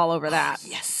 he's all over that.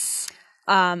 Yes.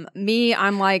 Me,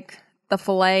 I'm like the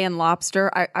filet and lobster.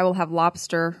 I will have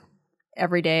lobster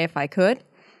every day if I could.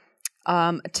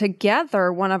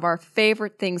 Together, one of our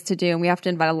favorite things to do, and we have to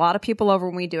invite a lot of people over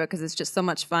when we do it because it's just so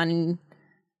much fun.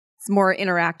 It's more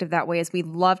interactive that way, is we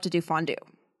love to do fondue.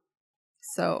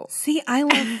 So, See, I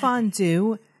love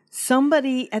fondue.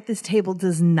 Somebody at this table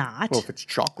does not. Well, if it's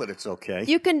chocolate, it's okay.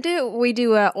 we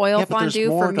do oil Yeah, but there's fondue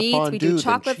more for to meats. We fondue do than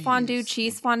chocolate fondue, cheese.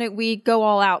 cheese fondue. We go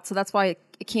all out. So that's why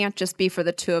it can't just be for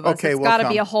the two of us. Okay, It's we'll got to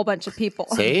be come. a whole bunch of people.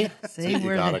 See? See, you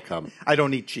we're got to there. come. I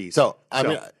don't eat cheese. So, I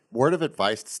mean, word of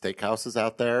advice to steakhouses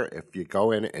out there, if you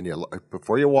go in and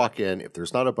before you walk in, if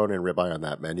there's not a bone-in ribeye on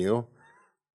that menu,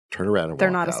 turn around and They're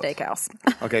walk not a out. steakhouse.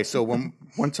 Okay, so one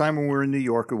time when we were in New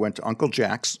York, we went to Uncle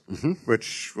Jack's,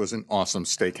 which was an awesome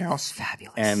steakhouse.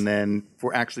 Fabulous. And then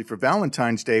for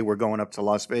Valentine's Day, we're going up to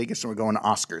Las Vegas and we're going to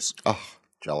Oscars. Oh,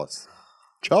 jealous.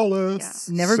 Jealous.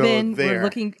 Never So been.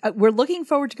 there. We're looking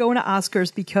forward to going to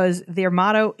Oscars because their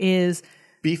motto is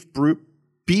Beef,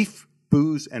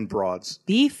 booze, and broads.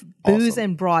 beef, booze,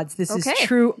 and broads. This is Okay.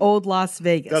 true old Las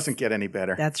Vegas. Doesn't get any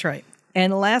better. That's right.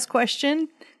 And last question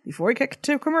before we get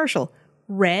to commercial: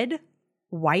 red,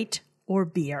 white, or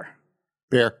beer?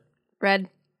 Beer. Red.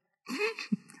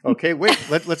 Okay, wait.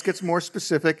 Let's get some more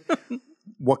specific.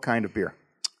 What kind of beer?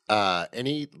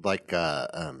 Any,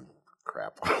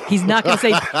 crap. He's not going to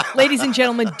say, ladies and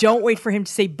gentlemen, don't wait for him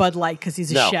to say Bud Light because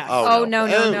he's a No. chef. Oh, no.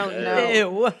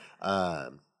 Ew.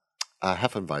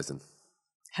 Hefeweizen.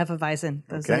 Hefeweizen.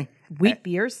 Those Okay. are wheat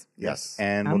beers. Yes.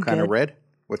 And I'm what kind of good. red?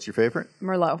 What's your favorite?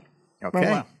 Merlot. Okay.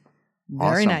 Merlot.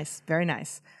 Very Awesome. nice. Very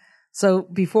nice. So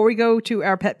before we go to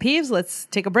our pet peeves, let's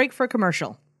take a break for a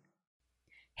commercial.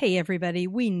 Hey, everybody.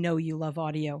 We know you love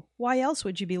audio. Why else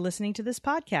would you be listening to this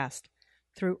podcast?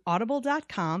 Through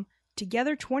audible.com,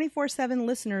 Together 24/7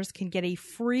 listeners can get a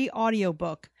free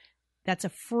audiobook. That's a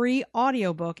free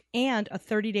audiobook and a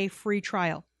 30-day free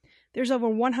trial. There's over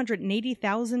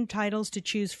 180,000 titles to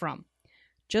choose from.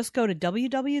 Just go to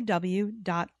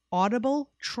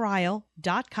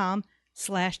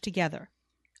www.audibletrial.com/together.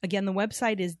 Again, the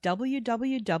website is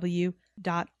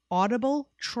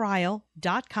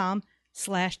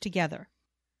www.audibletrial.com/together.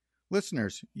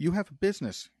 Listeners, you have a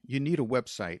business. You need a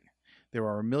website. There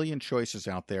are a million choices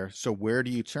out there, so where do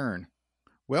you turn?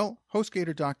 Well,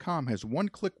 HostGator.com has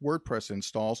one-click WordPress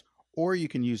installs, or you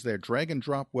can use their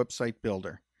drag-and-drop website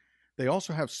builder. They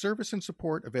also have service and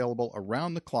support available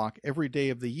around the clock every day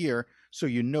of the year, so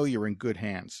you know you're in good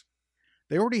hands.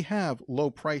 They already have low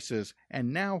prices,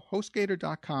 and now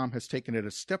HostGator.com has taken it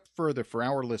a step further for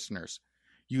our listeners.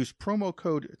 Use promo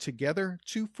code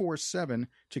TOGETHER247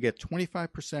 to get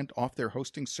 25% off their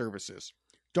hosting services.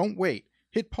 Don't wait.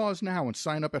 Hit pause now and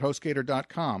sign up at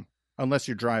HostGator.com. Unless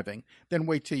you're driving, then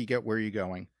wait till you get where you're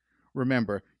going.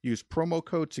 Remember, use promo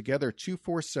code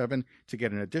Together247 to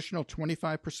get an additional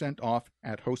 25% off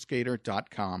at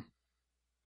HostGator.com.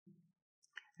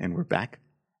 And we're back.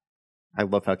 I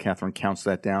love how Catherine counts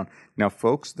that down. Now,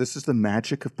 folks, this is the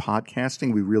magic of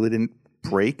podcasting. We really didn't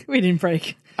break. We didn't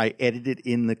break. I edited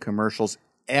in the commercials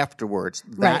afterwards.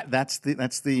 Right. That's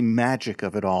the magic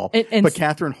of it all. And but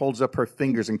Catherine holds up her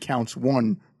fingers and counts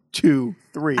 1, 2,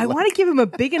 3. I want to give him a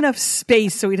big enough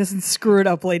space so he doesn't screw it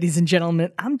up, ladies and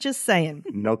gentlemen. I'm just saying.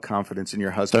 No confidence in your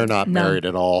They're husband. not married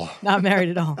at all. Not married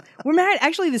at all. We're married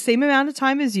actually the same amount of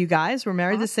time as you guys. We're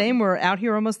married the same. We're out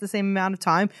here almost the same amount of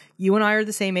time. You and I are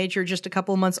the same age. You're just a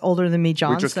couple of months older than me,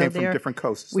 John. We just came from different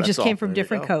coasts. We that's just all. came from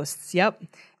different coasts. Yep.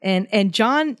 And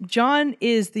John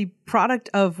is the product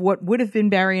of what would have been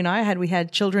Barry and I had we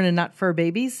had children and not fur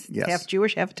babies. Yes. Half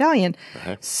Jewish, half Italian.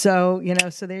 So,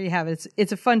 so there you have it.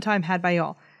 It's a fun time had by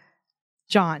all.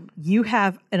 John, you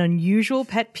have an unusual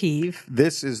pet peeve.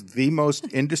 This is the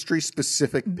most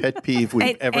industry-specific pet peeve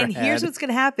we've ever had. And here's what's going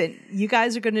to happen. You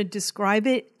guys are going to describe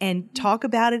it and talk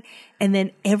about it. And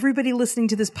then everybody listening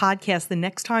to this podcast, the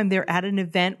next time they're at an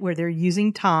event where they're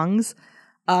using tongs,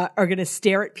 are going to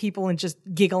stare at people and just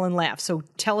giggle and laugh. So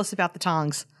tell us about the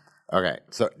tongs. Okay.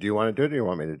 So do you want to do it or do you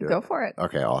want me to do it? Go for it.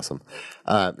 Okay, awesome.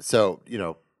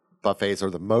 Buffets are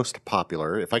the most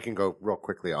popular. If I can go real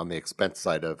quickly on the expense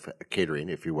side of catering,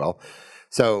 if you will.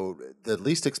 So the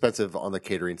least expensive on the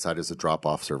catering side is a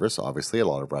drop-off service. Obviously, a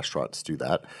lot of restaurants do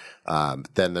that.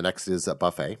 Then the next is a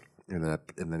buffet. And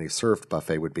then a served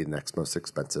buffet would be the next most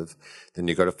expensive. Then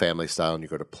you go to family style and you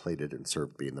go to plated and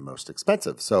served being the most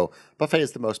expensive. So buffet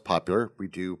is the most popular. We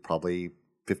do probably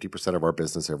 50% of our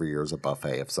business every year is a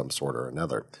buffet of some sort or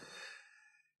another.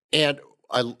 And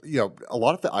a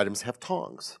lot of the items have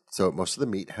tongs. So most of the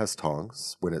meat has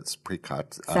tongs when it's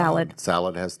pre-cut. Salad.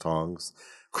 Salad has tongs.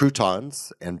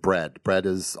 Croutons and bread. Bread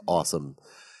is awesome.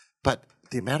 But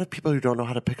the amount of people who don't know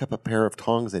how to pick up a pair of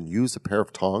tongs and use a pair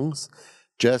of tongs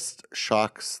just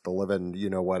shocks the living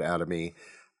you-know-what out of me.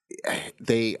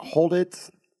 They hold it.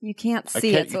 You can't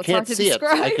see it, so it's hard to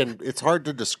describe. It's hard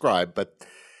to describe, but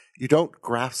you don't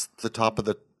grasp the top of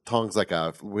the tongs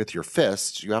with your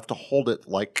fist. You have to hold it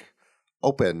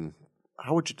open.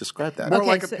 How would you describe that? More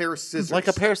like a pair of scissors. Like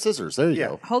a pair of scissors. There you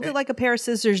go. Hold it like a pair of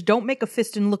scissors. Don't make a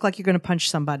fist and look like you're going to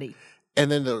punch somebody. And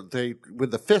then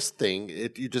with the fist thing,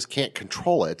 you just can't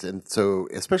control it. And so,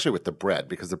 especially with the bread,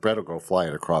 because the bread will go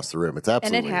flying across the room. It's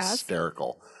absolutely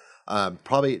hysterical.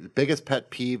 Probably the biggest pet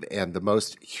peeve and the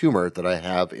most humor that I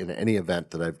have in any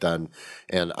event that I've done.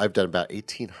 And I've done about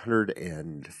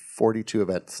 1,842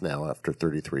 events now after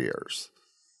 33 years.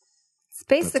 It's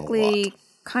basically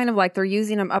kind of like they're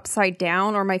using them upside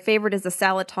down, or my favorite is the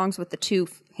salad tongs with the two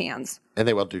hands. And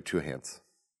they will do two hands.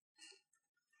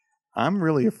 I'm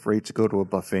really afraid to go to a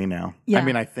buffet now. Yeah. I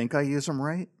mean, I think I use them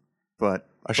right, but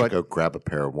I should go grab a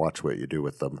pair and watch what you do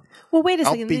with them. Well, wait a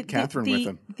I'll second. beat Catherine with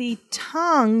them. The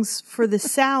tongs for the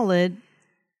salad,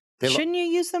 shouldn't you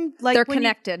use them like They're when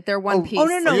connected. They're one piece. Oh,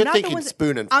 no, you're not thinking the ones.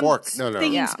 spoon and I'm fork. No.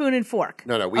 Thinking spoon and fork.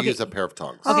 No, we use a pair of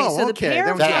tongs. Okay, so the okay. pair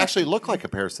That of was That tongs. actually look like a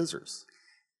pair of scissors.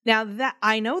 Now that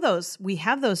I know those, we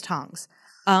have those tongs.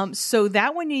 So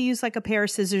that when you use like a pair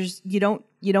of scissors, you don't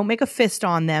make a fist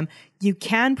on them. You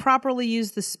can properly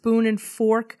use the spoon and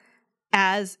fork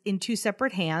as in two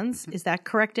separate hands. Is that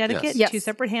correct etiquette? Yes. Two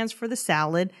separate hands for the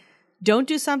salad. Don't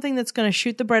do something that's going to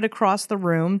shoot the bread across the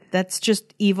room. That's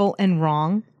just evil and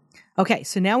wrong. Okay,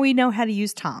 so now we know how to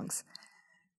use tongs.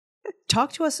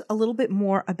 Talk to us a little bit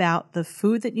more about the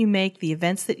food that you make, the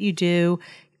events that you do.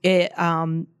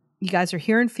 You guys are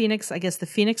here in Phoenix. I guess the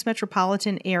Phoenix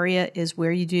metropolitan area is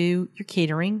where you do your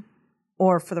catering.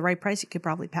 Or for the right price, you could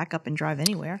probably pack up and drive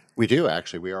anywhere. We do,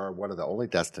 actually. We are one of the only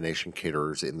destination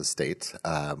caterers in the state.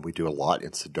 We do a lot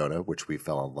in Sedona, which we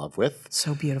fell in love with.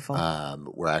 So beautiful.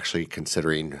 We're actually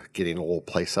considering getting a little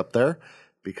place up there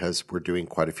because we're doing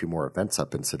quite a few more events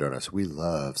up in Sedona. So we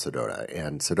love Sedona.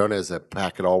 And Sedona is a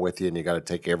pack it all with you, and you got to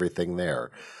take everything there.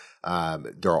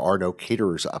 There are no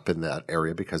caterers up in that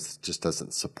area because it just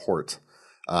doesn't support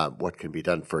what can be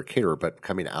done for a caterer. But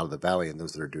coming out of the valley and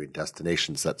those that are doing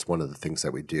destinations, that's one of the things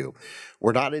that we do.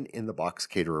 We're not an in-the-box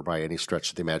caterer by any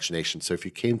stretch of the imagination. So if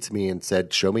you came to me and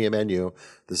said, show me a menu,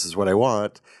 this is what I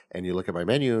want, and you look at my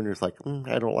menu and you're like,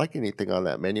 I don't like anything on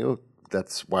that menu,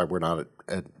 that's why we're not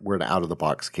we're an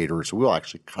out-of-the-box caterer. So we'll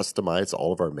actually customize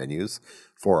all of our menus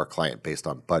for our client based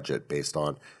on budget, based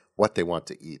on what they want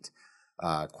to eat.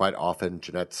 Quite often,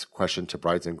 Jeanette's question to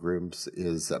brides and grooms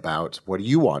is about, what do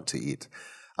you want to eat?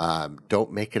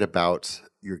 Don't make it about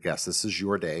your guests. This is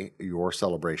your day, your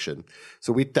celebration.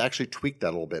 So we actually tweak that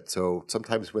a little bit. So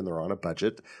sometimes when they're on a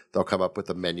budget, they'll come up with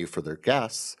a menu for their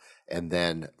guests, And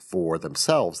then for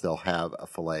themselves, they'll have a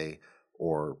filet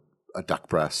or a duck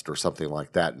breast or something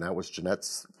like that. And that was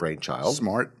Jeanette's brainchild.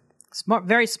 Smart. Smart,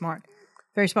 very smart.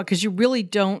 Very smart, because you really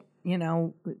don't,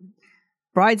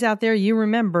 brides out there, you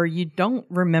don't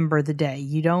remember the day.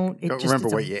 You don't. It Don't just, remember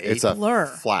it's what you ate. It's a blur.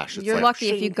 flash. It's You're like, lucky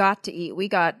if you got to eat.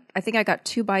 I think I got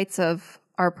 2 bites of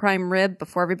our prime rib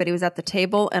before everybody was at the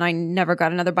table, and I never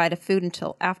got another bite of food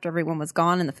until after everyone was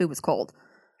gone and the food was cold.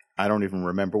 I don't even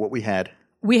remember what we had.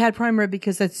 We had prime rib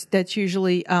because that's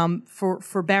usually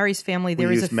for Barry's family.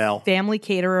 There is used a Mel. family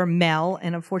caterer, Mel,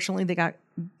 and unfortunately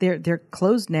they're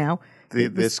closed now.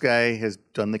 This guy has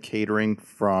done the catering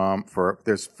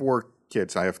there's 4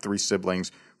 kids. I have 3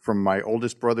 siblings, from my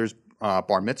oldest brother's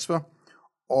bar mitzvah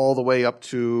all the way up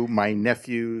to my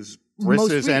nephew's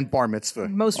brisses and bar mitzvah.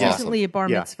 Most recently a bar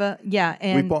mitzvah. Yeah, We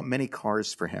and bought many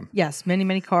cars for him. yes,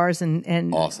 many cars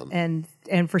and Awesome.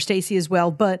 and for Stacy as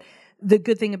well. But the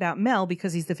good thing about Mel,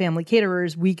 because he's the family caterer,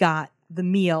 is we got the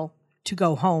meal to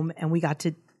go home and we got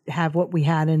to have what we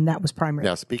had, and that was prime rib.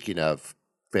 Now, speaking of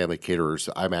family caterers,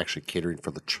 I'm actually catering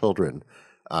for the children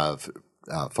of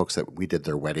folks that we did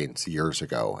their weddings years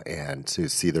ago, and to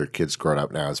see their kids grown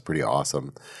up now is pretty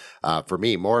awesome. For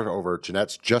me, moreover,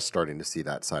 Jeanette's just starting to see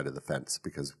that side of the fence,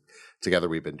 because together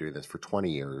we've been doing this for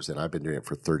 20 years, and I've been doing it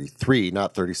for 33,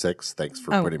 not 36. Thanks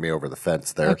for putting me over the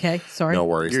fence there. Okay, sorry. No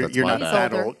worries. That's You're my not bad.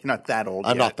 that older. old. You're not that old.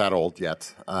 I'm yet. not that old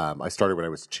yet. I started when I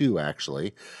was 2,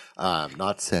 actually,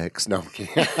 not 6. No, I'm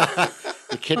kidding.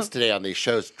 The kids today on these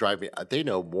shows drive me. They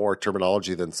know more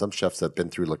terminology than some chefs that have been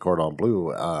through Le Cordon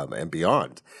Bleu and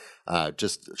beyond.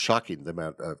 Just shocking the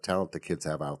amount of talent the kids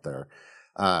have out there.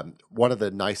 One of the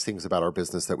nice things about our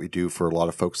business that we do for a lot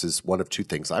of folks is one of 2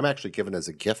 things. I'm actually given as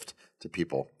a gift to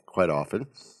people quite often.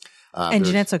 And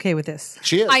Jeanette's okay with this.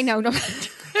 She is. I know. No,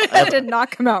 that did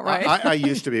not come out right. I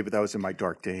used to be, but that was in my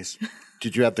dark days.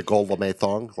 Did you have the gold lame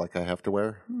thong like I have to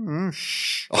wear?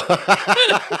 Shh.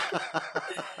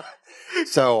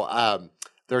 So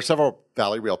there are several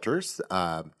Valley Realtors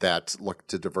that look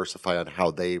to diversify on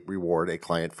how they reward a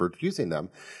client for using them.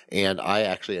 And I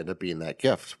actually end up being that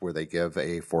gift where they give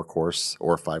a 4-course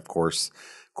or 5-course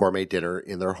gourmet dinner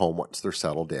in their home once they're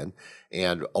settled in.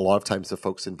 And a lot of times the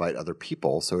folks invite other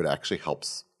people, so it actually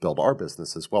helps build our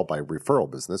business as well by referral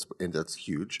business, and that's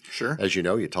huge. Sure. As you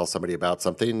know, you tell somebody about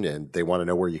something and they want to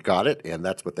know where you got it, and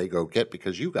that's what they go get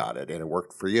because you got it and it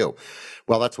worked for you.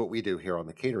 Well, that's what we do here on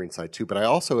the catering side too, but I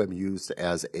also am used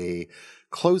as a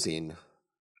closing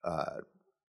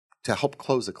to help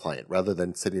close a client rather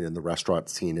than sitting in the restaurant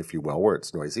scene, if you will, where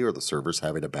it's noisy or the server's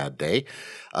having a bad day.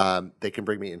 They can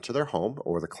bring me into their home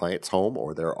or the client's home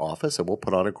or their office, and we'll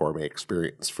put on a gourmet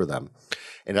experience for them.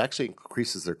 And it actually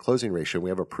increases their closing ratio.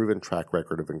 We have a proven track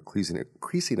record of increasing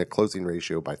a closing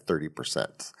ratio by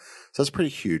 30%. So that's pretty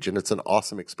huge, and it's an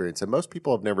awesome experience. And most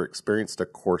people have never experienced a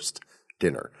coursed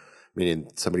dinner,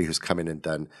 meaning somebody who's come in and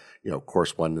done,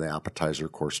 course 1, the appetizer,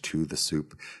 course 2, the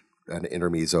soup, an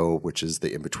intermezzo, which is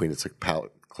the in-between. It's a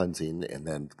palate cleansing, and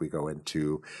then we go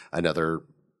into another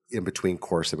in-between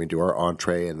course, and we do our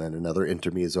entree, and then another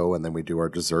intermezzo, and then we do our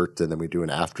dessert, and then we do an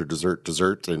after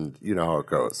dessert, and you know how it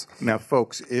goes. Now,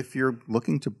 folks, if you're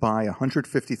looking to buy a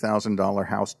 $150,000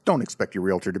 house, don't expect your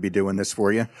realtor to be doing this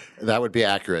for you. That would be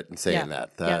accurate in saying Yeah.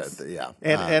 that. Yes. Yeah.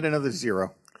 Add another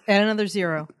 0. Add another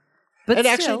 0. But And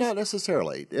still, actually, not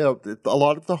necessarily. A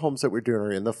lot of the homes that we're doing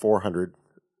are in the 400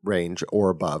 range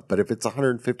or above. But if it's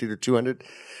 150 to 200,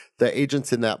 the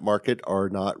agents in that market are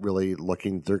not really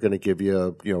looking. They're going to give you,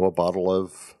 a bottle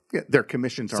of Yeah, their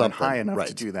commissions aren't something. high enough to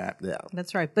Right. do that. Yeah.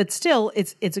 That's right. But still,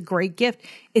 it's a great gift.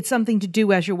 It's something to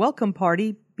do as your welcome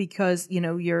party because,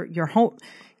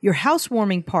 your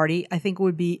housewarming party, I think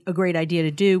would be a great idea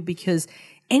to do because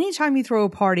anytime you throw a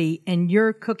party and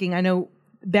you're cooking, I know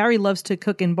Barry loves to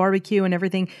cook and barbecue and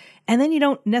everything, and then you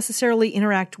don't necessarily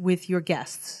interact with your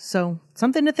guests. So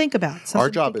something to think about. Our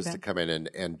job is to come in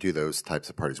and do those types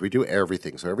of parties. We do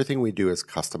everything. So everything we do is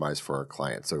customized for our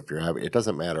clients. So if you're having, it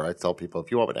doesn't matter. I tell people,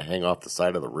 if you want me to hang off the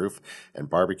side of the roof and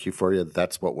barbecue for you,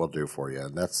 that's what we'll do for you.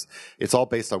 And it's all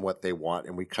based on what they want.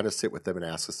 And we kind of sit with them and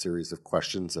ask a series of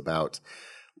questions about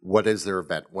what is their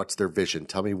event? What's their vision?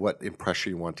 Tell me what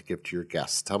impression you want to give to your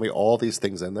guests. Tell me all these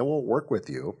things, and then we'll work with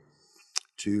you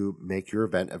to make your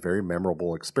event a very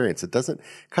memorable experience.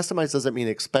 Customize doesn't mean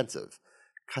expensive.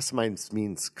 Customize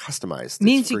means customized.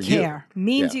 means It's you for care.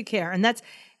 Means Yeah. you care. And that's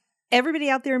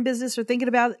everybody out there in business or thinking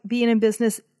about being in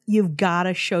business. You've got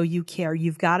to show you care.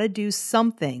 You've got to do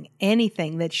something,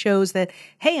 anything that shows that,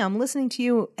 hey, I'm listening to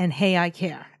you and hey, I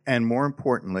care. And more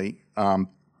importantly,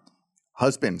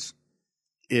 husbands,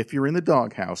 if you're in the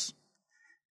doghouse,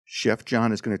 Chef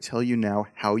John is going to tell you now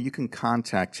how you can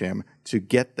contact him to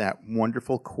get that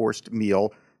wonderful coursed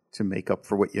meal to make up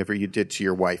for whatever you did to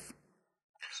your wife.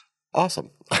 Awesome.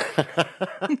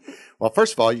 Well,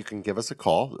 first of all, you can give us a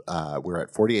call. We're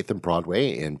at 48th and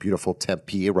Broadway in beautiful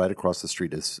Tempe. Right across the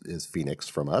street is Phoenix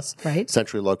from us. Right.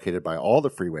 Centrally located by all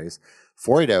the freeways.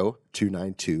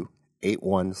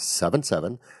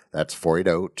 480-292-8177. That's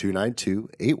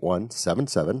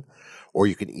 480-292-8177. Or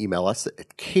you can email us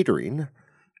at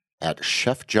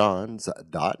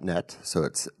catering@chefjohns.net. So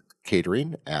it's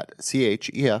catering at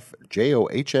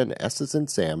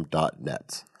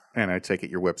CHEFJOHNSAM.net. And I take it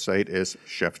your website is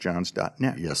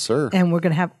chefjohns.net. Yes, sir. And we're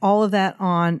going to have all of that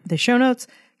on the show notes.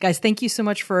 Guys, thank you so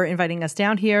much for inviting us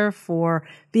down here, for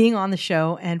being on the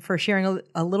show, and for sharing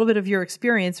a little bit of your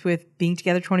experience with being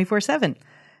together 24/7.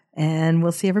 And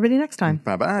we'll see everybody next time.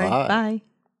 Bye-bye. Bye. Bye.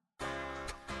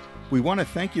 We want to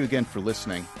thank you again for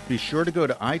listening. Be sure to go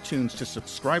to iTunes to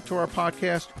subscribe to our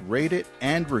podcast, rate it,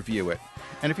 and review it.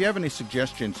 And if you have any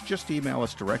suggestions, just email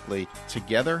us directly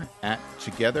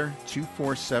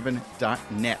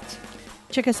together@together247.net.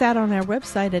 Check us out on our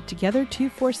website at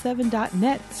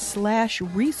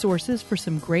together247.net/resources for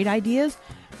some great ideas,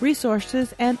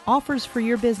 resources, and offers for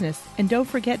your business. And don't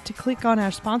forget to click on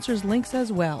our sponsors' links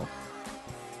as well.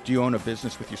 Do you own a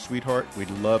business with your sweetheart? We'd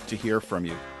love to hear from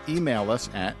you. Email us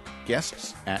at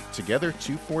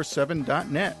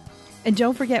guests@together247.net. And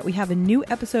don't forget, we have a new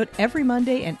episode every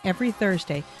Monday and every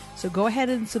Thursday. So go ahead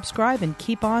and subscribe and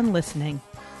keep on listening.